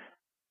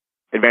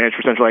 Advantage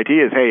for central IT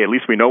is, hey, at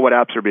least we know what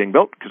apps are being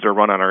built because they're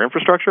run on our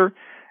infrastructure,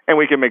 and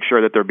we can make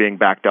sure that they're being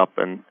backed up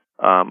and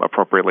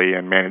appropriately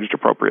and managed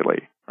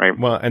appropriately, right?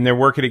 Well, and they're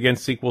working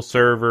against SQL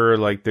Server,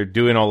 like they're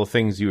doing all the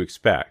things you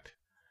expect.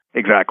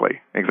 Exactly.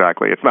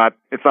 It's not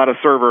a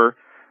server,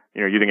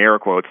 using air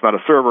quotes, not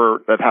a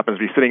server that happens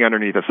to be sitting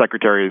underneath a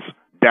secretary's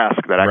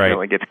desk that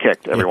accidentally gets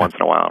kicked every once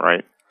in a while,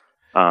 right?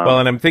 Well,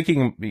 and I'm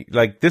thinking,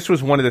 this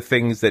was one of the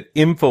things that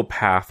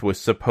InfoPath was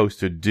supposed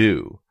to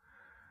do,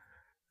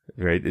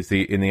 right?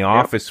 In the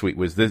Office suite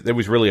there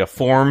was really a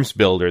forms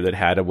builder that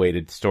had a way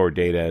to store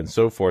data and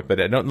so forth,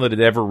 but I don't know that it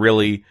ever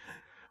really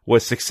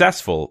was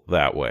successful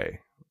that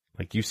way.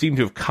 Like, you seem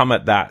to have come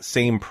at that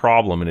same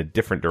problem in a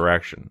different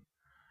direction.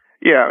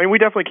 Yeah, I mean, we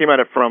definitely came at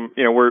it from,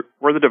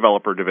 we're the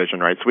developer division,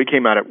 right? So we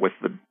came at it with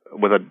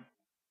an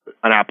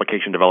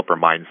application developer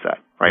mindset,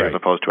 right? As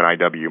opposed to an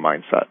IW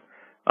mindset.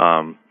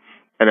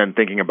 And then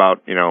thinking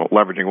about,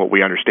 leveraging what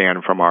we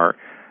understand from our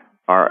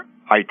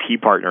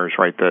IT partners,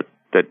 right, that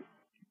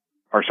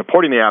are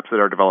supporting the apps that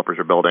our developers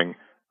are building.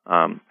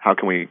 How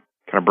can we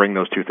kind of bring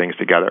those two things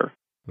together?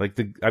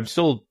 I'm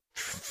still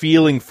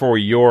feeling for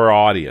your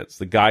audience.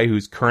 The guy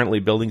who's currently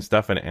building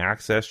stuff in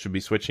Access should be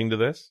switching to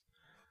this?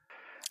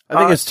 I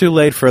think it's too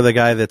late for the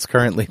guy that's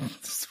currently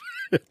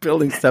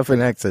building stuff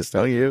in Access,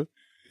 don't you?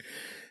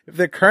 If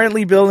they're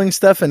currently building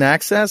stuff in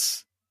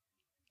Access,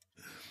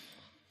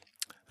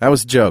 that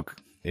was a joke.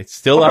 It's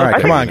still out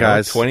there. Come on,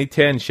 guys.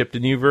 2010 shipped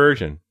a new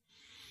version.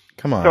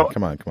 Come on.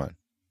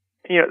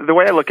 The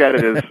way I look at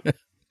it is,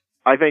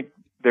 I think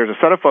there's a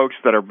set of folks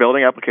that are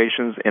building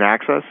applications in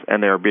Access,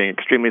 and they're being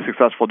extremely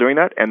successful doing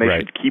that, and they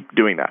should keep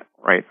doing that,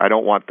 right? I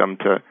don't want them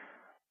to,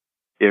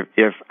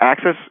 if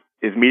Access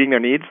is meeting their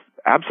needs,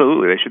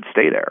 absolutely, they should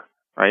stay there,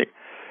 right?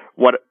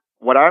 What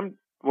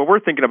we're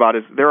thinking about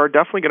is there are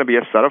definitely going to be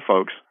a set of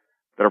folks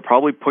that are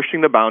probably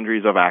pushing the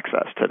boundaries of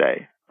Access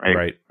today,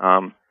 right?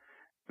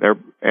 They're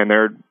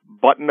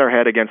butting their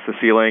head against the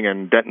ceiling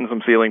and denting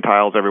some ceiling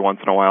tiles every once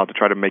in a while to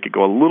try to make it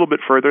go a little bit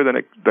further than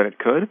it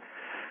could.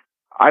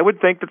 I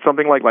would think that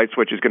something like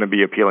LightSwitch is going to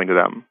be appealing to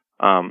them.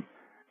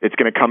 It's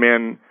going to come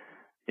in,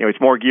 it's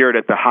more geared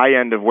at the high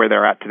end of where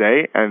they're at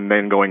today and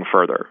then going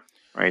further,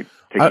 right?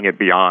 Taking it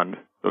beyond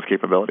those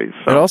capabilities.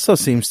 So. It also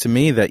seems to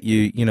me that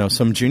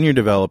some junior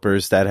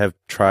developers that have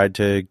tried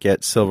to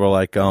get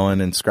Silverlight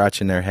going and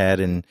scratching their head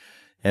and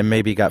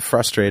maybe got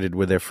frustrated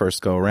with their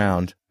first go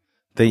around,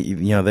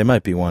 they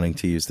might be wanting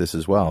to use this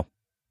as well.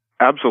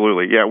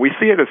 Absolutely. Yeah, we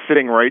see it as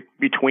sitting right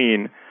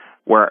between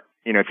where,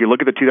 if you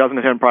look at the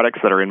 2010 products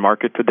that are in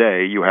market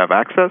today, you have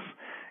Access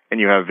and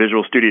you have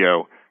Visual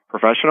Studio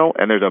Professional,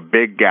 and there's a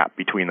big gap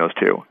between those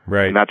two.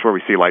 Right. And that's where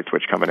we see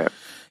LightSwitch coming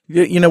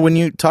in. When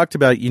you talked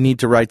about you need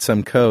to write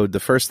some code, the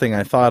first thing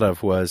I thought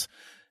of was,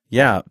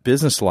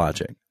 business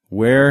logic.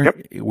 Where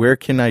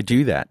can I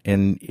do that?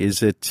 And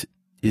is it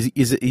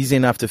easy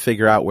enough to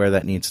figure out where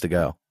that needs to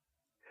go?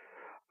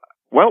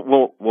 Well,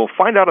 we'll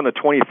find out on the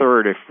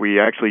 23rd if we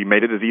actually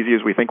made it as easy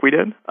as we think we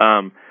did.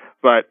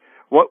 But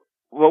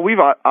what we've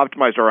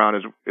optimized around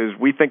is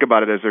we think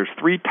about it as there's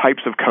three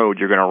types of code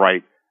you're going to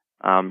write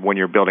when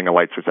you're building a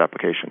LightSwitch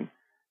application.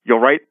 You'll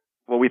write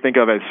what we think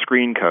of as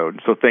screen code,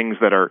 so things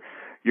that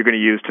you're going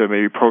to use to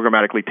maybe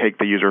programmatically take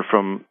the user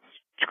from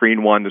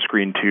screen 1 to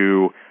screen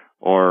 2,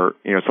 or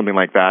something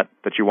like that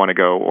you want to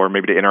go, or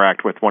maybe to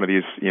interact with one of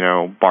these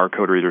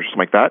barcode readers, something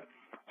like that.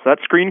 So that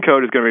screen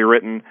code is going to be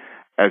written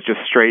as just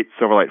straight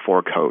Silverlight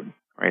 4 code,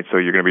 right? So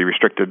you're going to be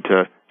restricted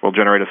to, we'll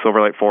generate a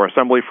Silverlight 4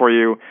 assembly for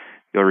you.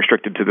 You're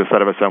restricted to the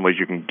set of assemblies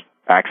you can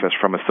access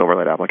from a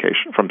Silverlight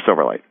application, from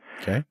Silverlight.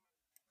 Okay.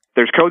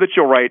 There's code that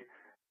you'll write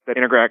that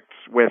interacts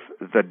with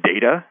the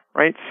data,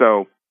 right?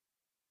 So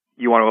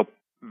you want to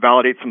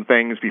validate some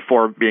things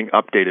before being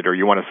updated, or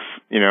you want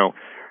to,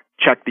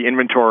 check the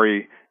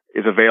inventory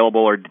is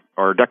available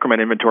or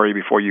decrement inventory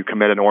before you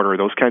commit an order,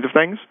 those kinds of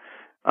things.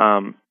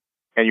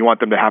 And you want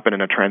them to happen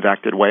in a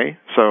transacted way.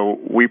 So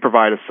we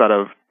provide a set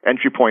of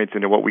entry points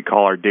into what we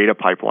call our data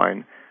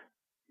pipeline.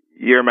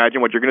 You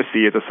imagine what you're going to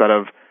see is a set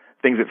of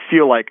things that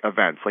feel like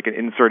events, like an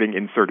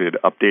inserted,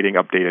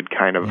 updated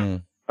kind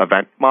of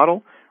event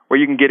model, where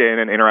you can get in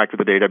and interact with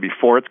the data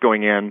before it's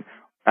going in,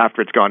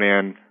 after it's gone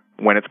in,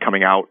 when it's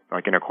coming out.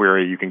 Like in a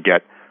query, you can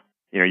get,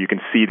 you can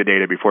see the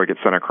data before it gets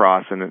sent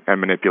across and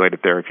manipulate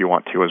it there if you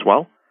want to as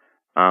well.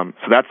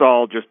 So that's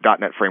all just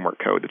 .NET Framework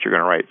code that you're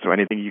going to write. So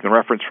anything you can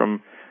reference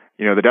from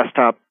the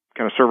desktop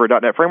kind of server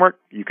 .NET Framework,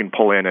 you can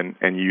pull in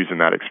and use in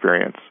that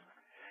experience.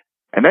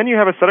 And then you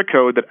have a set of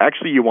code that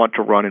actually you want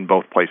to run in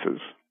both places.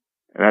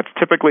 And that's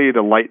typically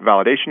the light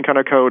validation kind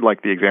of code,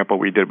 like the example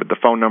we did with the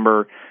phone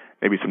number,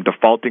 maybe some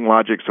defaulting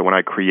logic. So when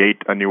I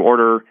create a new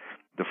order,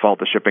 default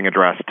the shipping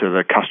address to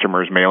the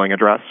customer's mailing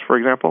address, for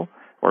example,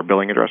 or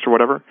billing address or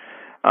whatever.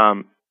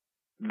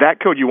 That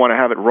code, you want to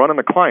have it run on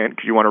the client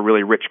because you want a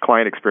really rich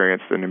client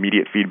experience and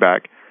immediate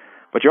feedback.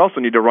 But you also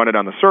need to run it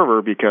on the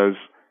server because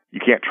you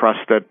can't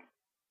trust that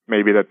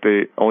maybe that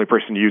the only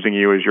person using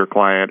you is your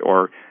client,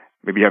 or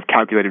maybe you have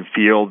calculated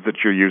fields that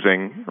you're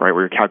using, right,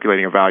 where you're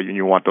calculating a value and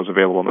you want those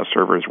available on the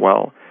server as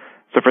well.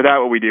 So for that,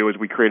 what we do is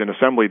we create an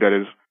assembly that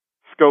is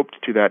scoped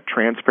to that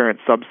transparent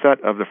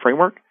subset of the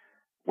framework,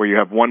 where you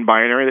have one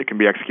binary that can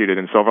be executed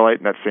in Silverlight,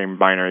 and that same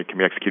binary can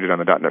be executed on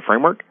the .NET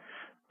Framework.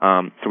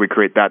 So we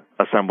create that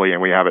assembly,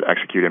 and we have it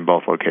execute in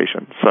both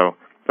locations. So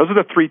those are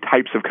the three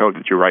types of code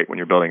that you write when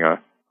you're building a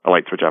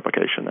LightSwitch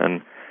application.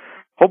 And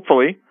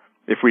hopefully,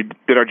 if we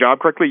did our job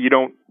correctly, you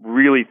don't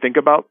really think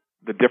about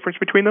the difference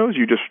between those.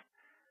 You just,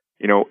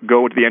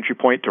 go to the entry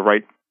point to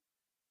write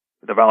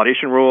the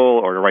validation rule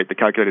or to write the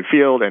calculated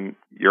field, and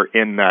you're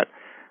in that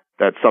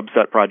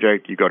subset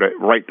project. You go to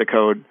write the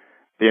code.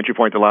 The entry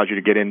point allows you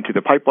to get into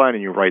the pipeline,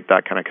 and you write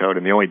that kind of code.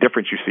 And the only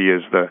difference you see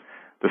is the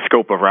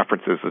scope of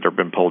references that have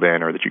been pulled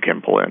in or that you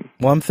can pull in.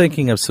 Well, I'm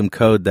thinking of some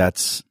code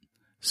that's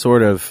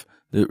sort of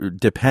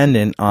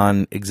dependent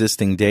on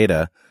existing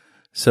data.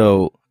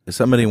 So if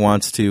somebody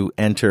wants to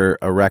enter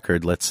a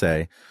record, let's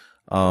say,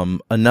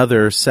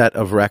 another set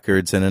of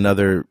records and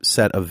another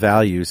set of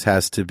values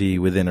has to be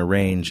within a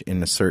range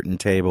in a certain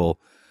table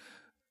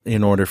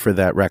in order for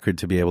that record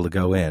to be able to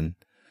go in.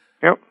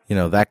 Yep.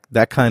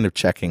 That kind of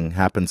checking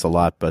happens a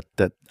lot, but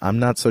that I'm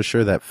not so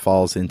sure that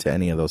falls into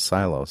any of those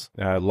silos.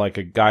 Like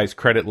a guy's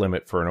credit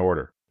limit for an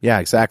order. Yeah,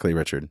 exactly,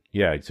 Richard.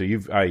 Yeah, so you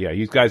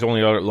guys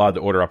only allowed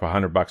to order up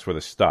 $100 worth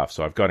of stuff.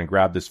 So I've gone and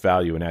grabbed this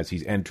value, and as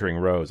he's entering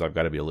rows, I've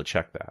got to be able to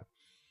check that.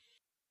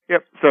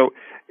 Yep. So,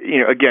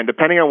 again,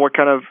 depending on what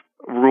kind of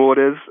rule it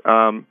is,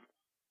 and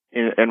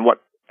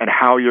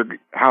how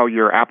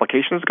your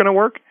application is going to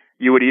work,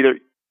 you would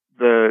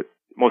the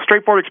most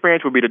straightforward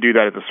experience would be to do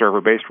that as a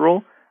server-based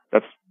rule.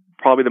 That's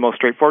probably the most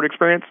straightforward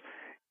experience.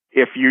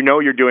 If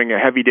you're doing a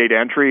heavy data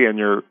entry and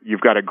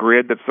you've got a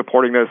grid that's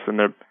supporting this, and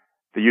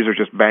the user's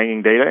just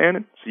banging data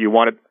in, so you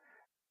want it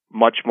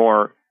much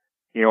more,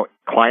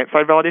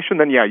 client-side validation,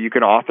 then yeah, you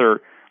can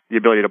author the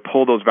ability to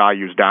pull those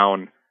values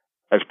down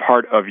as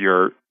part of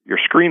your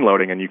screen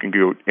loading, and you can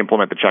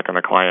implement the check on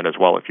the client as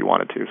well if you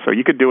wanted to. So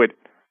you could do it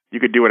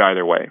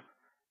either way.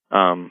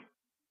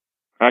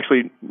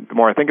 Actually, the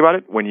more I think about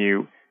it,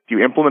 if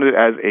you implement it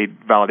as a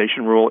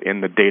validation rule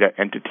in the data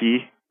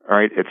entity,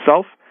 right,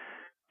 itself,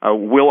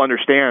 will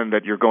understand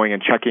that you're going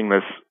and checking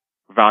this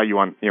value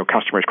on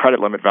customer's credit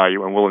limit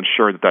value, and will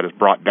ensure that is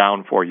brought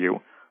down for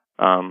you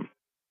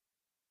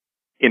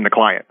in the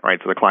client, right?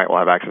 So the client will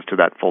have access to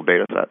that full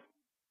data set.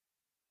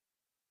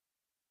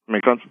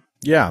 Make sense?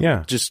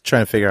 Yeah. Just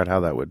trying to figure out how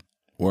that would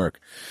work.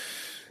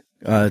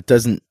 I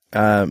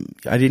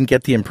didn't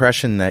get the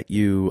impression that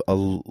you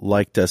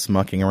liked us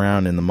mucking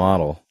around in the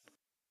model.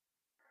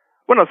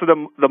 Well, no. So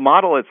the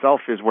model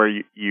itself is where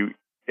it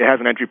has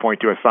an entry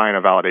point to assign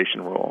a validation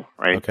rule,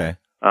 right? Okay.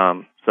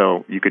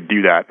 So you could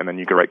do that, and then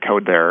you could write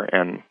code there,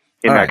 and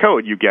in that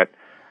code you get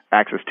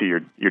access to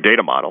your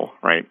data model,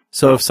 right?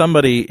 So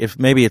if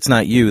maybe it's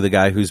not you, the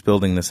guy who's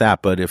building this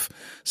app, but if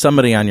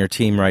somebody on your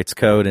team writes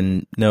code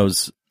and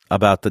knows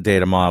about the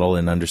data model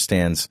and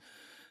understands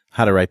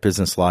how to write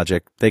business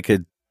logic, they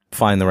could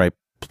find the right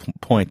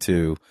point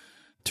to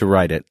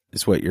write it.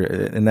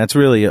 And that's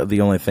really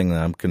the only thing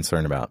that I'm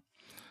concerned about.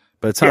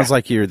 But it sounds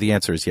like the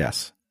answer is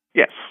yes.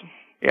 Yes.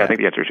 Yeah, I think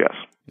the answer is yes.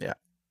 Yeah.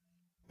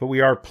 But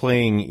we are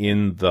playing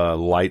in the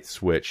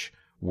LightSwitch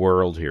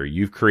world here.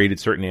 You've created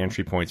certain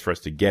entry points for us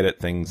to get at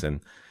things,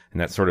 and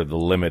that's sort of the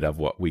limit of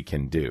what we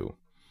can do.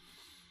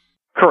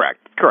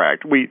 Correct.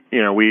 We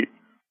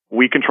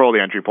control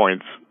the entry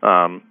points.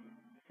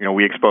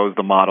 We expose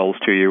the models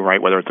to you,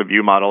 right? Whether it's a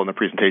view model in the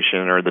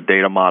presentation or the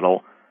data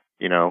model,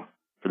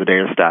 for the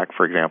data stack,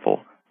 for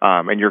example.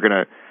 And you're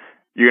gonna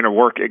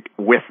work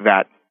with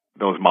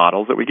those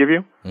models that we give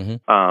you.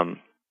 Mm-hmm.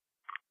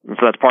 And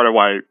so that's part of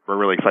why we're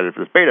really excited for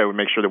this beta. We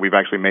make sure that we've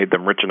actually made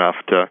them rich enough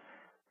to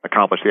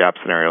accomplish the app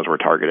scenarios we're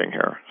targeting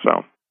here.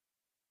 So,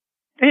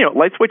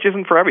 LightSwitch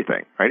isn't for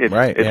everything, right? It's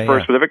for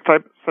a specific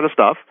type set of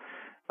stuff.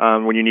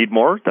 When you need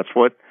more, that's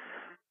what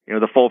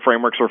the full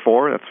frameworks are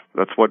for.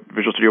 That's what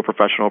Visual Studio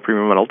Professional,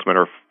 Premium, and Ultimate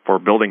are for,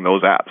 building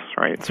those apps,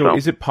 right? So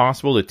is it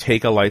possible to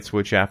take a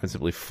LightSwitch app and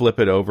simply flip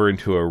it over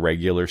into a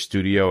regular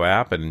Studio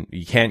app, and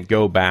you can't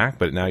go back,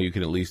 but now you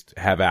can at least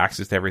have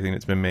access to everything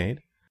that's been made?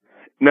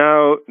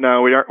 No,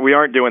 we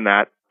aren't doing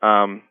that.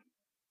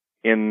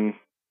 In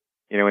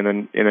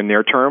the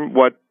near term,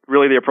 what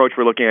really the approach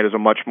we're looking at is a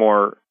much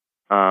more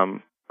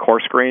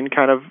coarse grain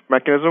kind of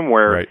mechanism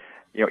where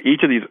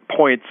each of these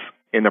points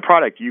in the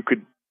product you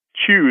could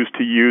choose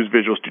to use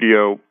Visual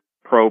Studio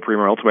Pro,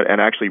 Premium, Ultimate, and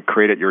actually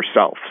create it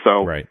yourself.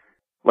 So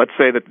let's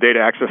say that the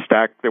data access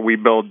stack that we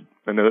build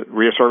and the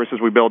RIA services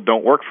we build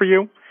don't work for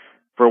you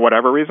for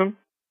whatever reason.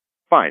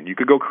 Fine, you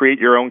could go create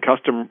your own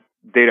custom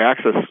data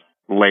access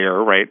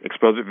layer, right?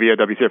 Expose it via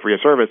WCF RIA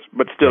service,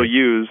 but still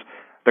use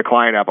the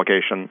client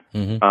application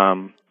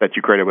that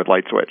you created with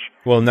LightSwitch.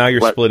 Well, now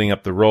you're splitting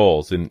up the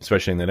roles, and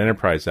especially in that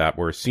enterprise app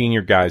where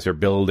senior guys are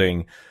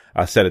building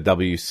a set of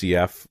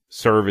WCF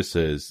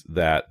services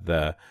that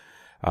the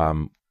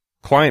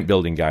client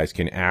building guys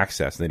can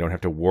access, and they don't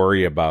have to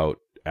worry about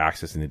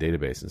accessing the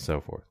database and so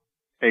forth.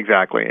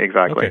 Exactly.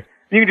 Okay.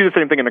 You can do the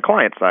same thing in the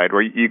client side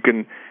where you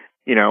can,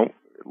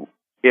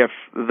 if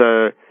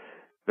the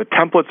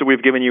templates that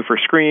we've given you for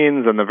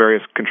screens and the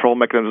various control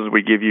mechanisms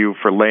we give you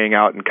for laying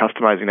out and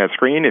customizing that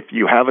screen, if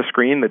you have a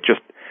screen that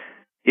just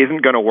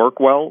isn't going to work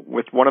well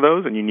with one of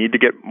those and you need to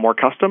get more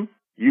custom,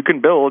 you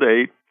can build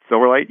a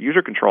Silverlight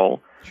user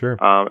control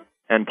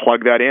and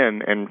plug that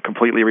in and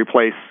completely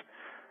replace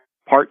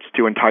parts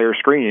to entire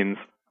screens.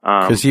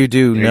 Because you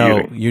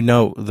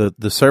know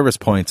the service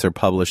points are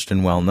published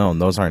and well known.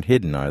 Those aren't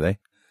hidden, are they?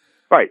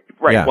 Right.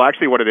 Yeah. Well,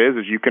 actually what it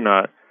is you can,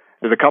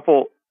 there's a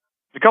couple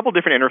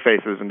different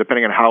interfaces, and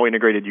depending on how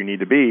integrated you need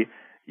to be,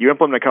 you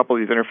implement a couple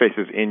of these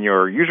interfaces in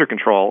your user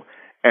control,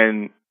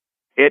 and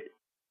it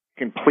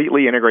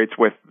completely integrates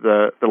with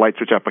the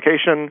LightSwitch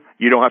application.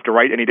 You don't have to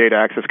write any data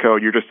access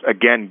code. You're just,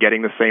 again,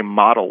 getting the same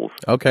models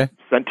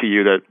sent to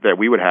you that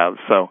we would have.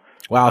 So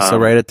wow, so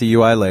right at the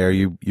UI layer,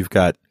 you've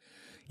got,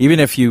 even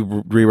if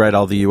you rewrite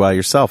all the UI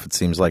yourself, it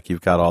seems like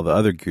you've got all the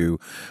other goo,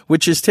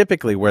 which is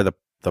typically where the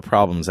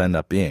problems end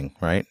up being,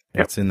 right?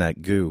 Yep. It's in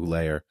that goo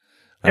layer.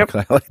 I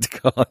like to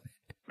call it.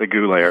 The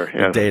goo layer,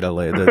 the data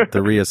layer,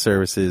 the RIA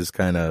services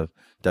kind of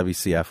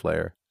WCF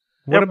layer.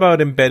 What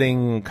about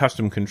embedding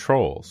custom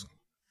controls?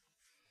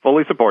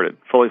 Fully supported.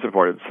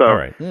 So, all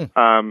right.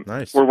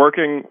 Nice. We're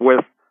working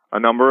with a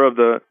number of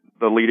the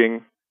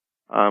leading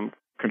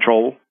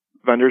control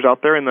vendors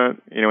out there in the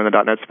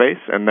 .NET space,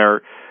 and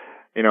they're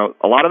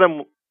a lot of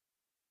them.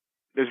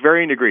 There's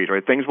varying degrees,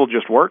 right? Things will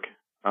just work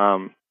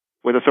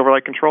with a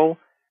Silverlight control.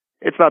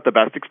 It's not the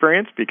best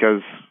experience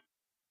because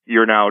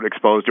you're now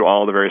exposed to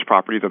all the various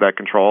properties of that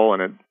control,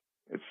 and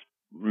it's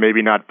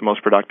maybe not the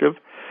most productive.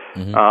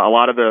 Mm-hmm. A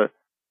lot of the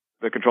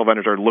control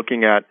vendors are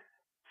looking at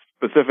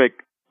specific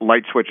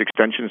LightSwitch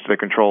extensions to the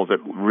controls that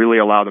really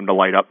allow them to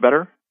light up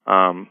better,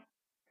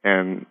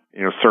 and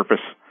surface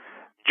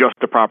just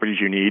the properties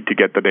you need to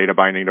get the data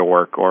binding to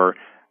work or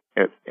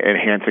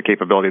enhance the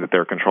capability that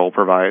their control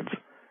provides.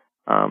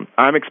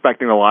 I'm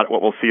expecting what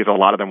we'll see is a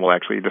lot of them will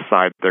actually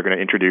decide they're going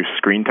to introduce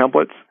screen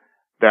templates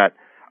that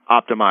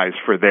optimize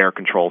for their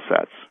control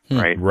sets,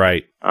 right?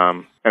 Right.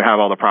 And have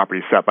all the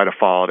properties set by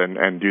default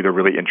and do the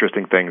really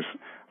interesting things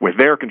with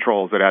their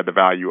controls that add the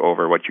value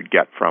over what you'd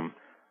get from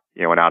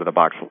an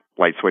out-of-the-box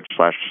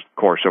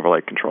LightSwitch/core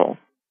Silverlight control.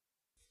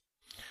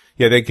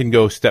 Yeah, they can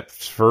go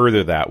steps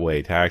further that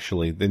way to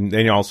actually. Then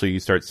you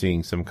start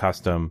seeing some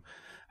custom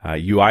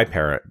UI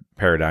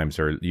paradigms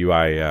or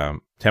UI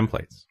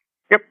templates.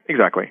 Yep,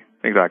 exactly.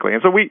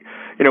 And so we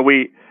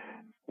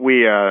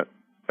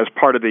as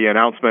part of the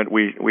announcement,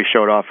 we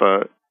showed off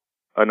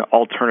an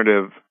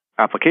alternative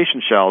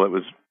application shell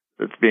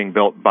that's being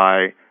built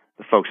by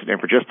the folks at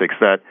Infragistics.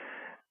 That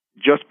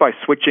just by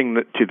switching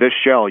to this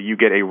shell, you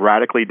get a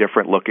radically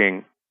different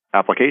looking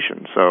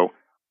application. So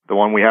the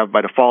one we have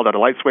by default out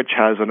of LightSwitch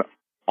has an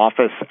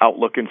Office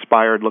Outlook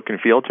inspired look and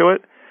feel to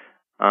it.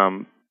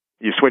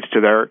 You switch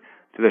to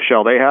the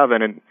shell they have,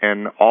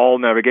 and all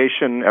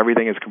navigation,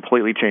 everything is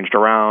completely changed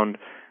around.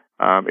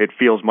 It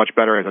feels much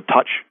better as a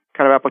touch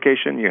kind of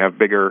application. You have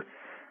bigger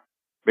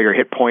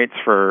hit points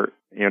for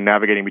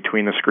navigating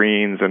between the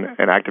screens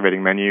and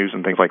activating menus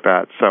and things like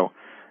that. So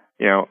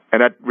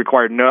and that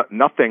required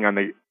nothing on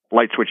the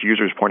LightSwitch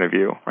user's point of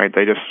view, right?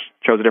 They just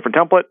chose a different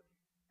template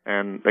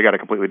and they got a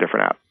completely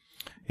different app.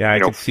 Yeah, I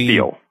could see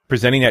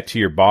presenting that to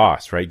your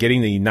boss, right?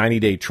 Getting the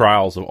 90-day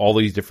trials of all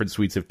these different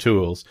suites of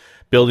tools,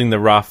 building the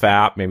rough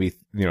app, maybe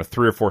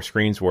 3 or 4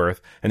 screens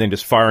worth, and then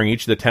just firing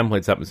each of the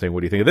templates up and saying, "What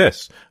do you think of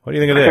this? What do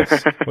you think of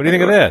this? What do you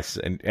think of this?"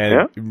 And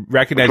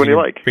recognizing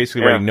you're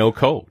basically writing no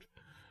code.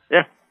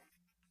 Yeah.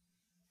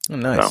 Oh,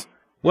 nice. So.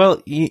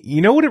 Well,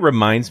 you know what it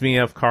reminds me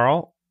of,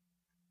 Carl?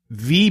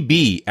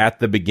 VB at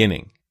the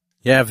beginning.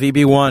 Yeah,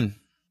 VB1.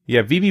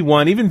 Yeah,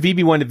 VB1, even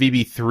VB1 to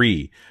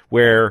VB3,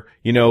 where,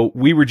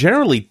 we were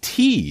generally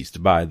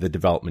teased by the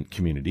development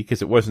community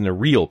because it wasn't a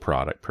real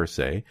product per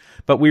se,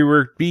 but we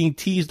were being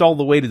teased all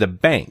the way to the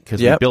bank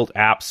because we built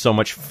apps so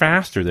much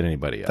faster than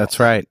anybody else. That's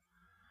right.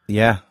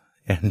 Yeah.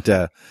 And,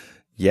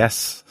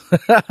 yes.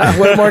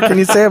 What more can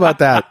you say about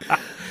that?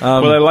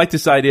 Well, I like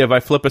this idea of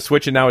I flip a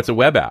switch and now it's a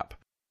web app.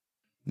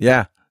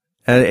 Yeah.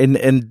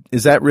 And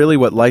is that really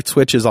what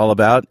LightSwitch is all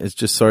about? It's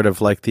just sort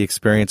of like the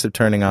experience of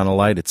turning on a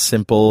light. It's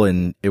simple,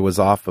 and it was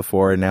off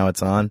before, and now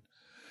it's on.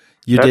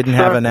 You didn't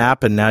have an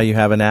app, and now you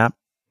have an app?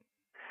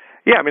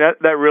 Yeah, I mean,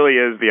 that really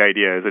is the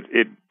idea, is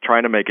it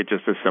trying to make it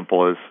just as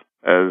simple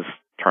as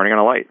turning on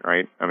a light,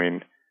 right? I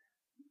mean,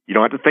 you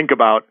don't have to think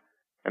about,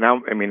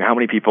 how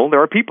many people,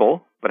 there are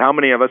people, but how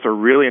many of us are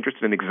really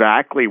interested in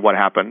exactly what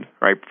happened,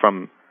 right,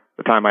 from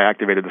the time I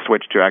activated the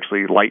switch to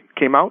actually light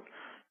came out?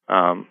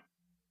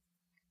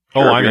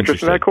 Sure, I'm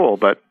interested. That cool,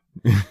 but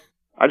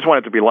I just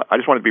want it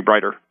to be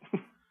brighter,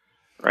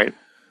 right?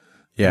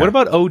 Yeah. What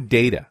about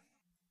OData?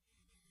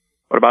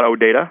 What about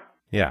OData?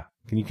 Yeah,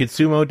 can you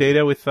consume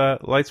OData with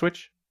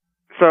LightSwitch?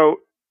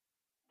 So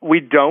we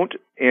don't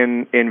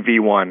in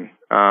V1.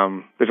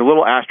 There's a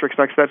little asterisk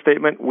next to that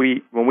statement.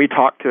 When we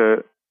talk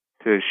to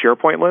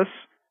SharePoint lists,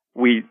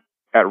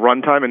 at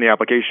runtime in the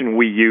application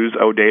we use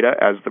OData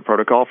as the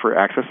protocol for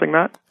accessing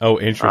that. Oh,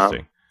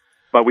 interesting.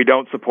 But we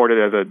don't support it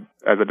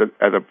as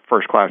a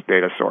first class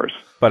data source.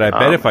 But I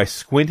bet if I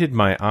squinted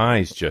my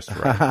eyes just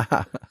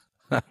right.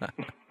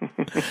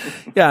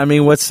 Yeah,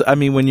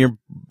 when you're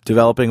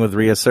developing with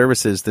RIA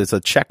services, there's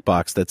a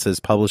checkbox that says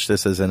publish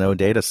this as an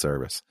OData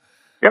service.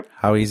 Yep.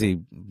 How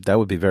easy? That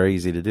would be very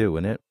easy to do,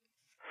 wouldn't it?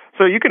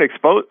 So you can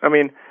expose.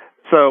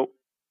 So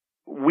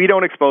we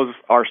don't expose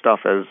our stuff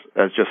as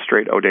just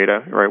straight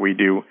OData, right? We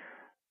do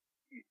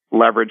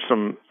leverage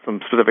some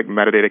specific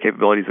metadata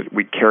capabilities that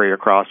we carry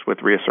across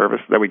with RIA service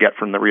that we get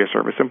from the RIA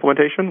service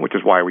implementation, which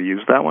is why we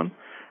use that one.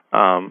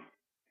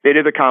 It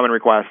is a common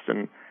request,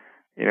 and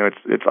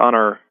it's on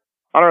our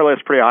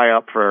list pretty high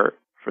up for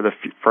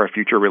a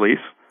future release.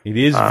 It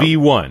is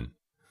V1,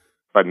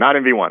 but not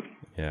in V1.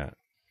 Yeah.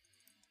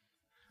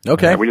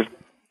 Okay. We just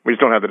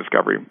don't have the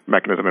discovery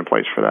mechanism in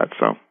place for that.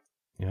 So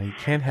you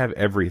can't have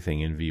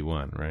everything in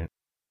V1, right?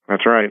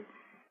 That's right.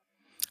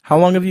 How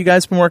long have you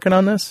guys been working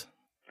on this?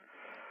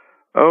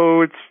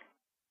 Oh,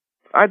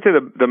 I'd say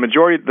the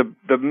majority,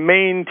 the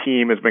main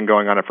team has been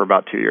going on it for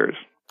about 2 years.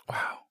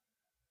 Wow.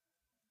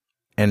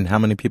 And how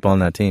many people on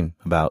that team?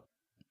 About?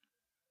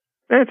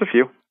 It's a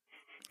few.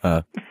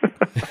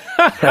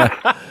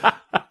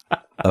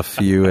 A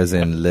few as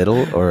in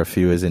little, or a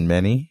few as in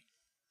many?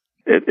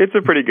 It's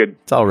a pretty good.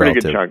 It's all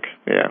relative. Pretty good chunk.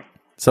 Yeah.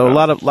 So a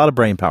lot of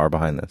brain power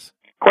behind this.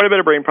 Quite a bit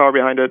of brain power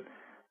behind it.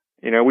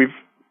 I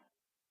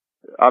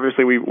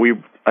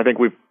think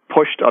we've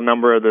pushed a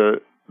number of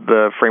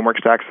the framework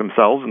stacks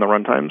themselves and the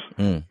runtimes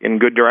in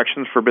good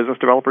directions for business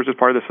developers as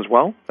part of this as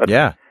well.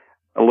 That's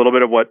a little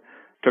bit of what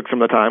took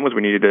some of the time was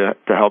we needed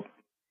to help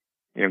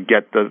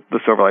get the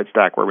Silverlight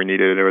stack where we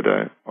needed it, or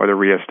the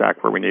RIA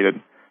stack where we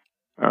needed.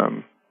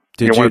 One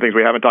of the things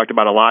we haven't talked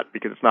about a lot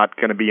because it's not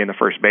going to be in the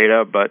first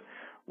beta, but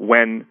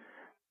when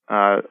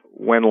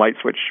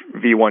LightSwitch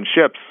V1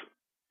 ships,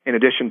 in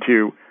addition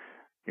to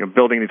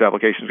building these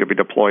applications to be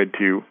deployed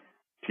to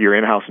your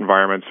in-house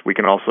environments,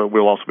 we'll also be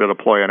able to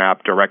deploy an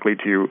app directly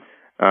to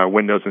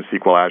Windows and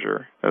SQL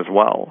Azure as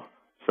well.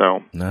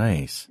 So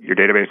nice. Your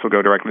database will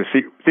go directly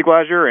to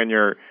SQL Azure, and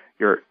your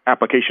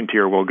application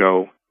tier will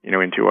go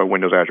into a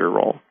Windows Azure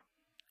role.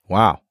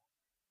 Wow,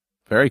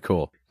 very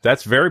cool.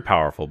 That's very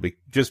powerful,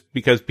 just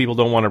because people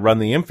don't want to run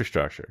the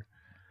infrastructure.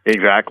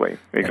 Exactly.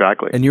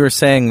 And you were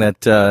saying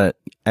that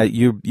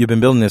you've been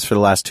building this for the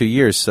last 2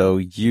 years, so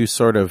you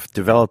sort of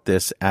developed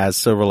this as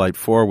Silverlight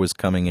 4 was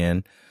coming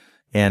in,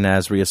 and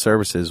as RIA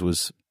Services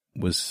was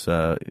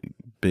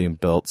being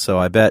built. So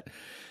I bet,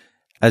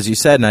 as you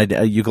said,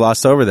 and you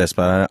glossed over this,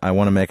 but I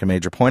want to make a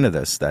major point of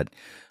this, that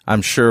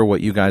I'm sure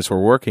what you guys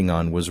were working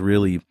on was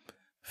really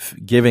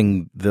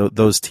giving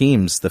those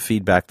teams the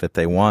feedback that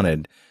they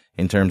wanted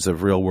in terms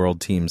of real-world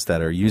teams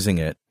that are using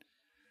it.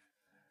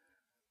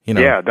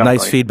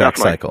 Nice feedback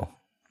cycle.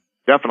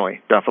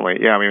 Definitely.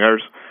 Yeah, I mean,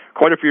 there's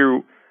quite a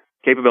few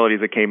capabilities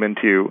that came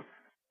into,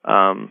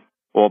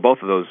 both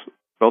of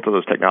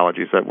those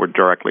technologies that were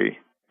directly,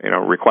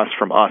 requests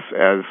from us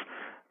as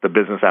the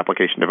business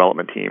application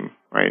development team,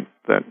 right?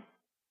 That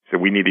so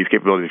we need these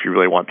capabilities if you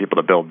really want people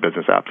to build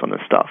business apps on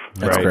this stuff.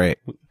 That's right?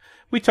 great.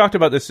 We talked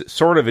about this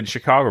sort of in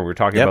Chicago. We were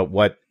talking about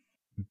what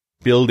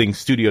building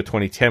Studio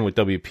 2010 with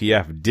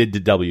WPF did to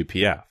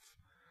WPF.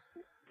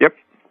 Yep.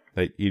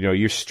 That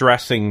you're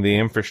stressing the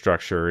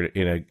infrastructure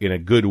in a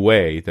good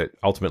way that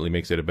ultimately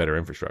makes it a better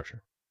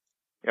infrastructure.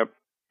 Yep,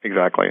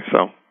 exactly.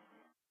 So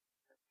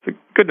it's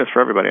a goodness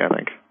for everybody, I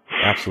think.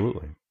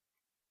 Absolutely.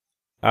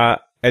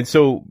 And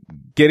so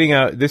getting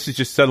this is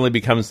just suddenly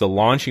becomes the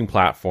launching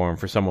platform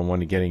for someone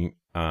wanting getting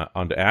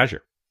onto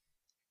Azure.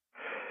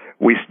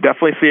 We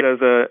definitely see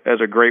it as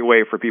a great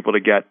way for people to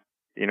get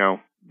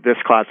this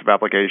class of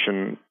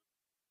application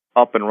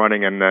up and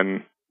running and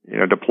then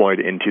deployed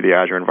into the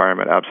Azure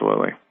environment.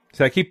 Absolutely.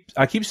 So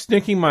I keep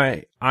sticking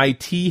my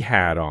IT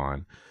hat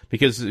on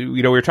because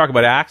we were talking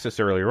about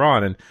Access earlier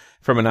on, and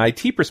from an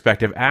IT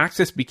perspective,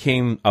 Access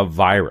became a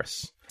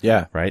virus.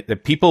 Yeah. Right?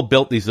 That people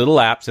built these little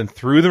apps and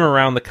threw them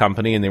around the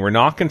company, and they were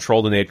not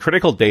controlled, and they had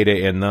critical data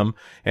in them,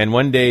 and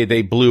one day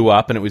they blew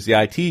up, and it was the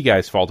IT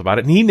guy's fault about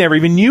it, and he never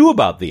even knew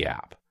about the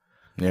app.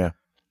 Yeah.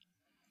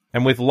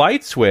 And with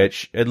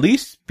LightSwitch, at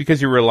least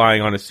because you're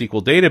relying on a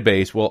SQL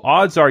database, well,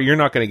 odds are you're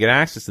not going to get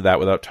access to that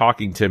without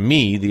talking to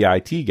me, the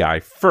IT guy,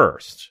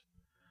 first.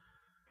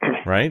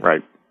 Right?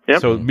 Right.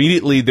 Yep. So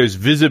immediately there's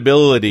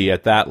visibility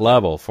at that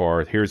level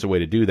for here's a way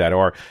to do that.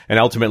 And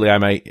ultimately I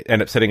might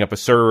end up setting up a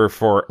server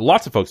for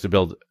lots of folks to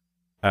build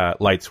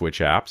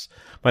LightSwitch apps,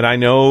 but I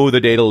know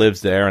the data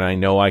lives there and I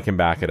know I can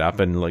back it up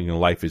and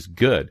life is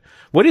good.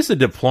 What is the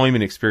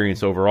deployment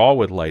experience overall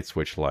with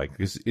LightSwitch like?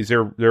 Is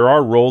there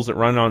are roles that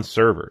run on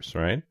servers,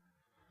 right?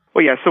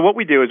 Well, yeah. So what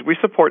we do is we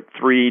support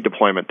 3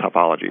 deployment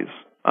topologies.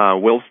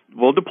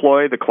 We'll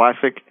deploy the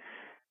classic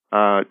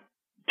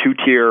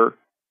 2-tier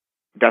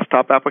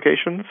desktop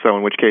application. So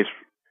in which case,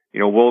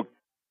 we'll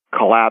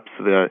collapse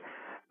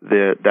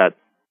that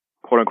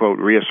quote unquote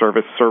RIA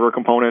service server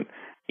component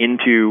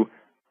into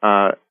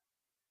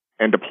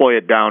and deploy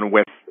it down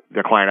with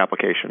the client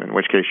application. In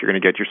which case, you're going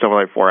to get your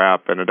Silverlight 4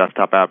 app and a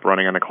desktop app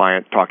running on the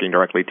client, talking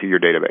directly to your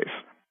database.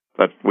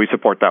 We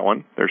support that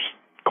one. There's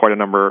quite a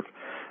number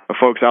of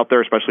folks out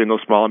there, especially in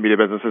those small and medium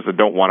businesses, that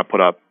don't want to put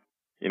up,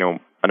 an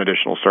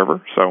additional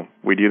server. So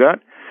we do that.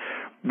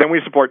 Then we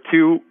support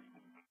 2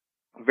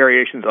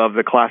 variations of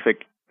the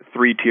classic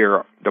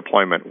 3-tier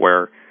deployment,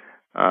 where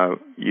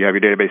you have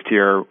your database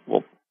tier.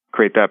 We'll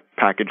create that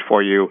package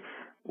for you.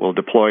 We'll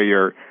deploy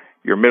your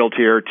middle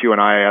tier to an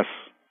IIS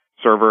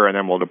server, and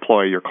then we'll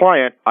deploy your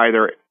client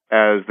either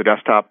as the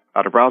desktop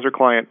out-of-browser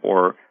client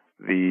or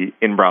the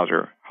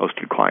in-browser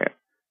hosted client.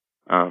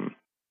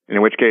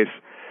 In which case,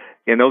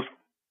 in those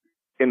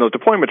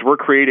deployments, we're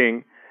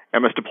creating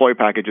MS deploy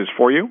packages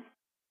for you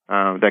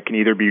that can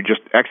either be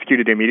just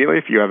executed immediately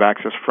if you have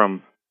access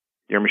from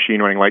your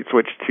machine running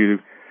LightSwitch to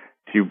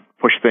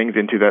push things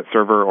into that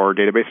server or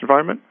database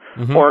environment,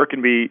 or it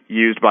can be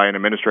used by an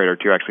administrator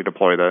to actually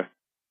deploy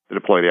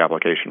the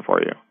application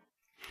for you.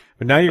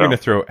 But now you're going to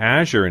throw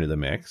Azure into the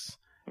mix,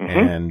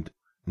 and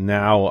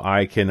now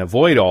I can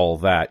avoid all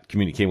that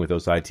communicating with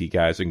those IT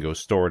guys and go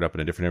store it up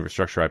in a different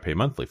infrastructure I pay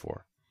monthly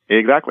for.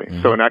 Exactly.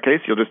 So in that case,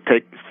 you'll just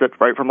sit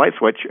right from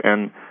LightSwitch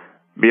and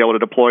be able to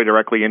deploy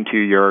directly into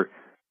your,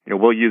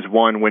 we'll use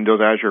one Windows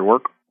Azure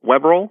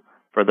web role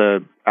for the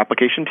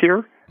application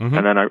tier, and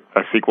then a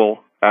SQL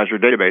Azure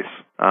database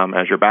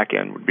as your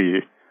backend would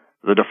be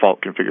the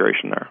default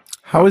configuration there.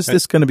 How is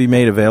this going to be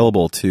made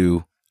available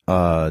to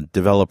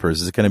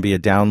developers? Is it going to be a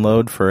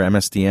download for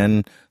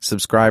MSDN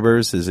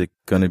subscribers? Is it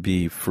going to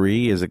be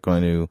free? Are you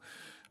going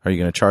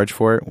to charge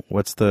for it?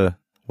 What's that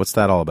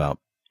all about?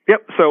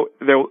 Yep. So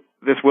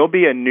this will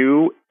be a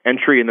new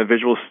entry in the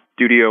Visual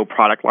Studio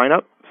product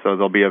lineup. So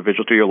there'll be a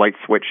Visual Studio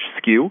LightSwitch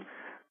SKU.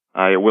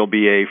 It will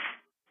be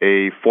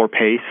a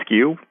for-pay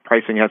SKU.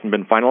 Pricing hasn't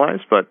been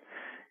finalized, but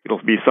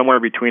it'll be somewhere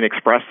between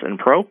Express and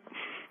Pro.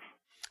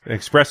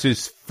 Express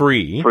is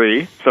free.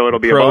 So it'll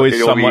be Pro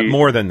is somewhat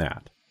more than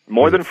that.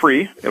 More than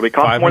free. It'll be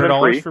cost more than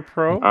free for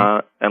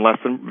Pro, and less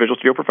than Visual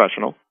Studio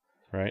Professional.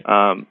 Right.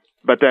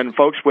 But then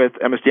folks with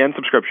MSDN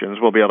subscriptions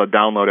will be able to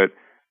download it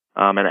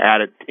and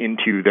add it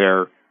into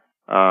their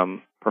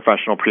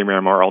Professional,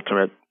 Premium, or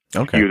Ultimate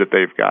SKU that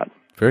they've got.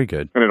 Very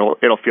good. And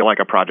it'll feel like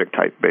a project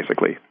type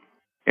basically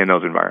in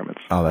those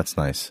environments. Oh, that's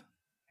nice.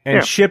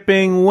 And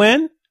shipping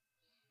when?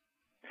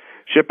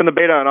 Shipping the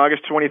beta on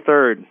August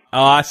 23rd.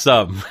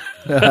 Awesome.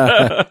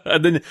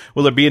 And then,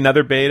 will there be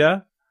another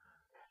beta?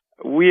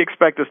 We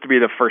expect this to be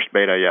the first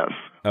beta, yes.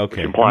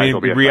 Okay. I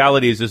mean, the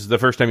reality is this is the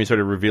first time you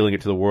started revealing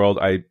it to the world.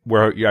 I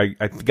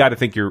got to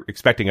think you're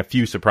expecting a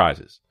few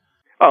surprises.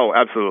 Oh,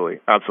 absolutely.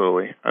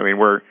 Absolutely. I mean,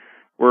 we're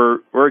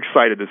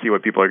excited to see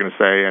what people are going to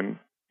say. And,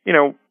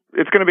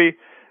 it's going to be,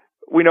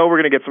 we know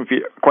we're going to get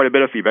quite a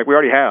bit of feedback. We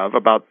already have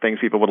about things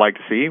people would like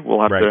to see.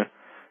 We'll have to,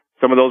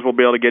 some of those we'll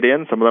be able to get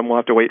in. Some of them we'll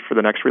have to wait for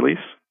the next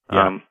release.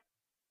 Yeah.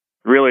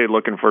 Really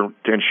looking to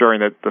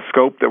ensuring that the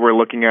scope that we're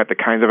looking at, the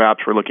kinds of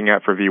apps we're looking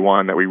at for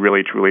V1, that we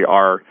really truly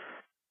are,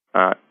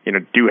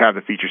 do have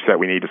the feature set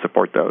we need to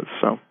support those.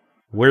 So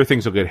where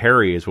things will get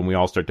hairy is when we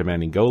all start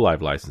demanding Go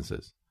Live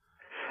licenses.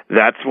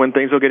 That's when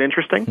things will get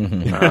interesting.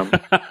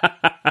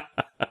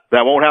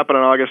 That won't happen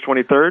on August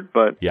 23rd,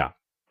 but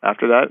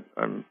after that,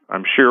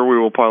 I'm sure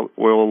we'll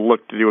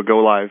look to do a Go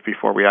Live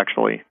before we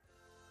actually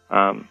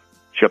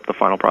ship the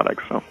final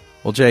product. So.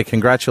 Well, Jay,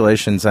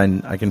 congratulations.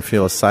 I can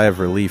feel a sigh of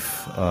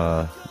relief,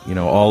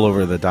 all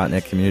over the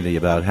 .NET community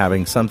about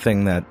having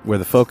something where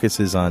the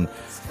focus is on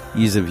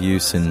ease of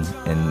use and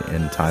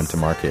time to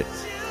market.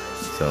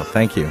 So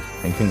thank you,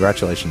 and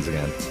congratulations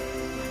again.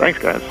 Thanks,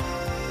 guys.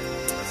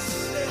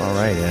 All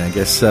right, and I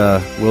guess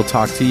we'll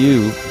talk to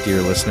you,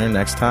 dear listener,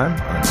 next time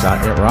on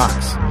 .NET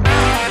Rocks.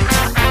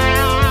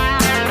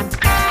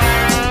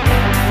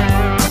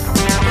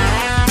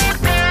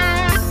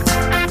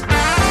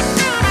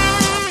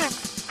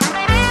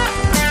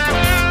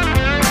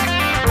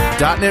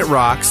 .NET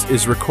Rocks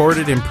is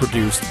recorded and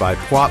produced by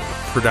PWOP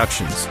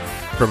Productions,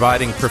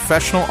 providing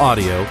professional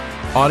audio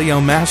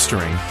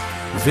mastering,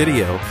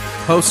 video,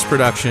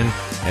 post-production,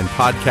 and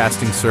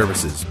podcasting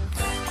services.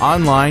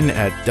 Online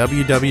at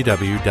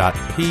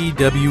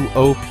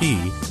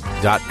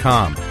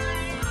www.pwop.com.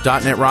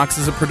 .NET Rocks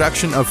is a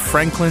production of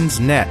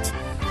Franklin's Net,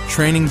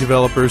 training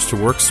developers to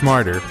work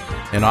smarter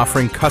and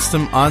offering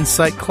custom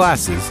on-site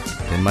classes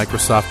in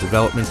Microsoft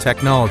development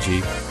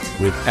technology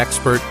with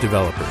expert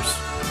developers.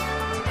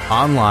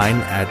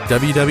 Online at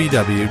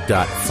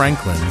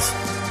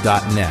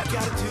www.franklins.net.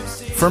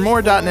 For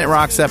more .NET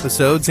Rocks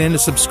episodes and to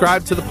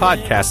subscribe to the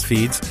podcast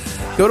feeds,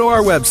 go to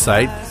our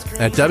website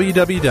at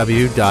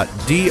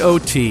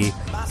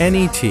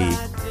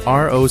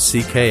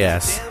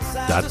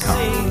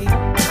www.dotnetrocks.com.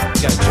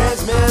 Got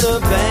transmitter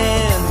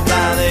banned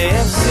by the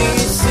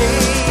FCC.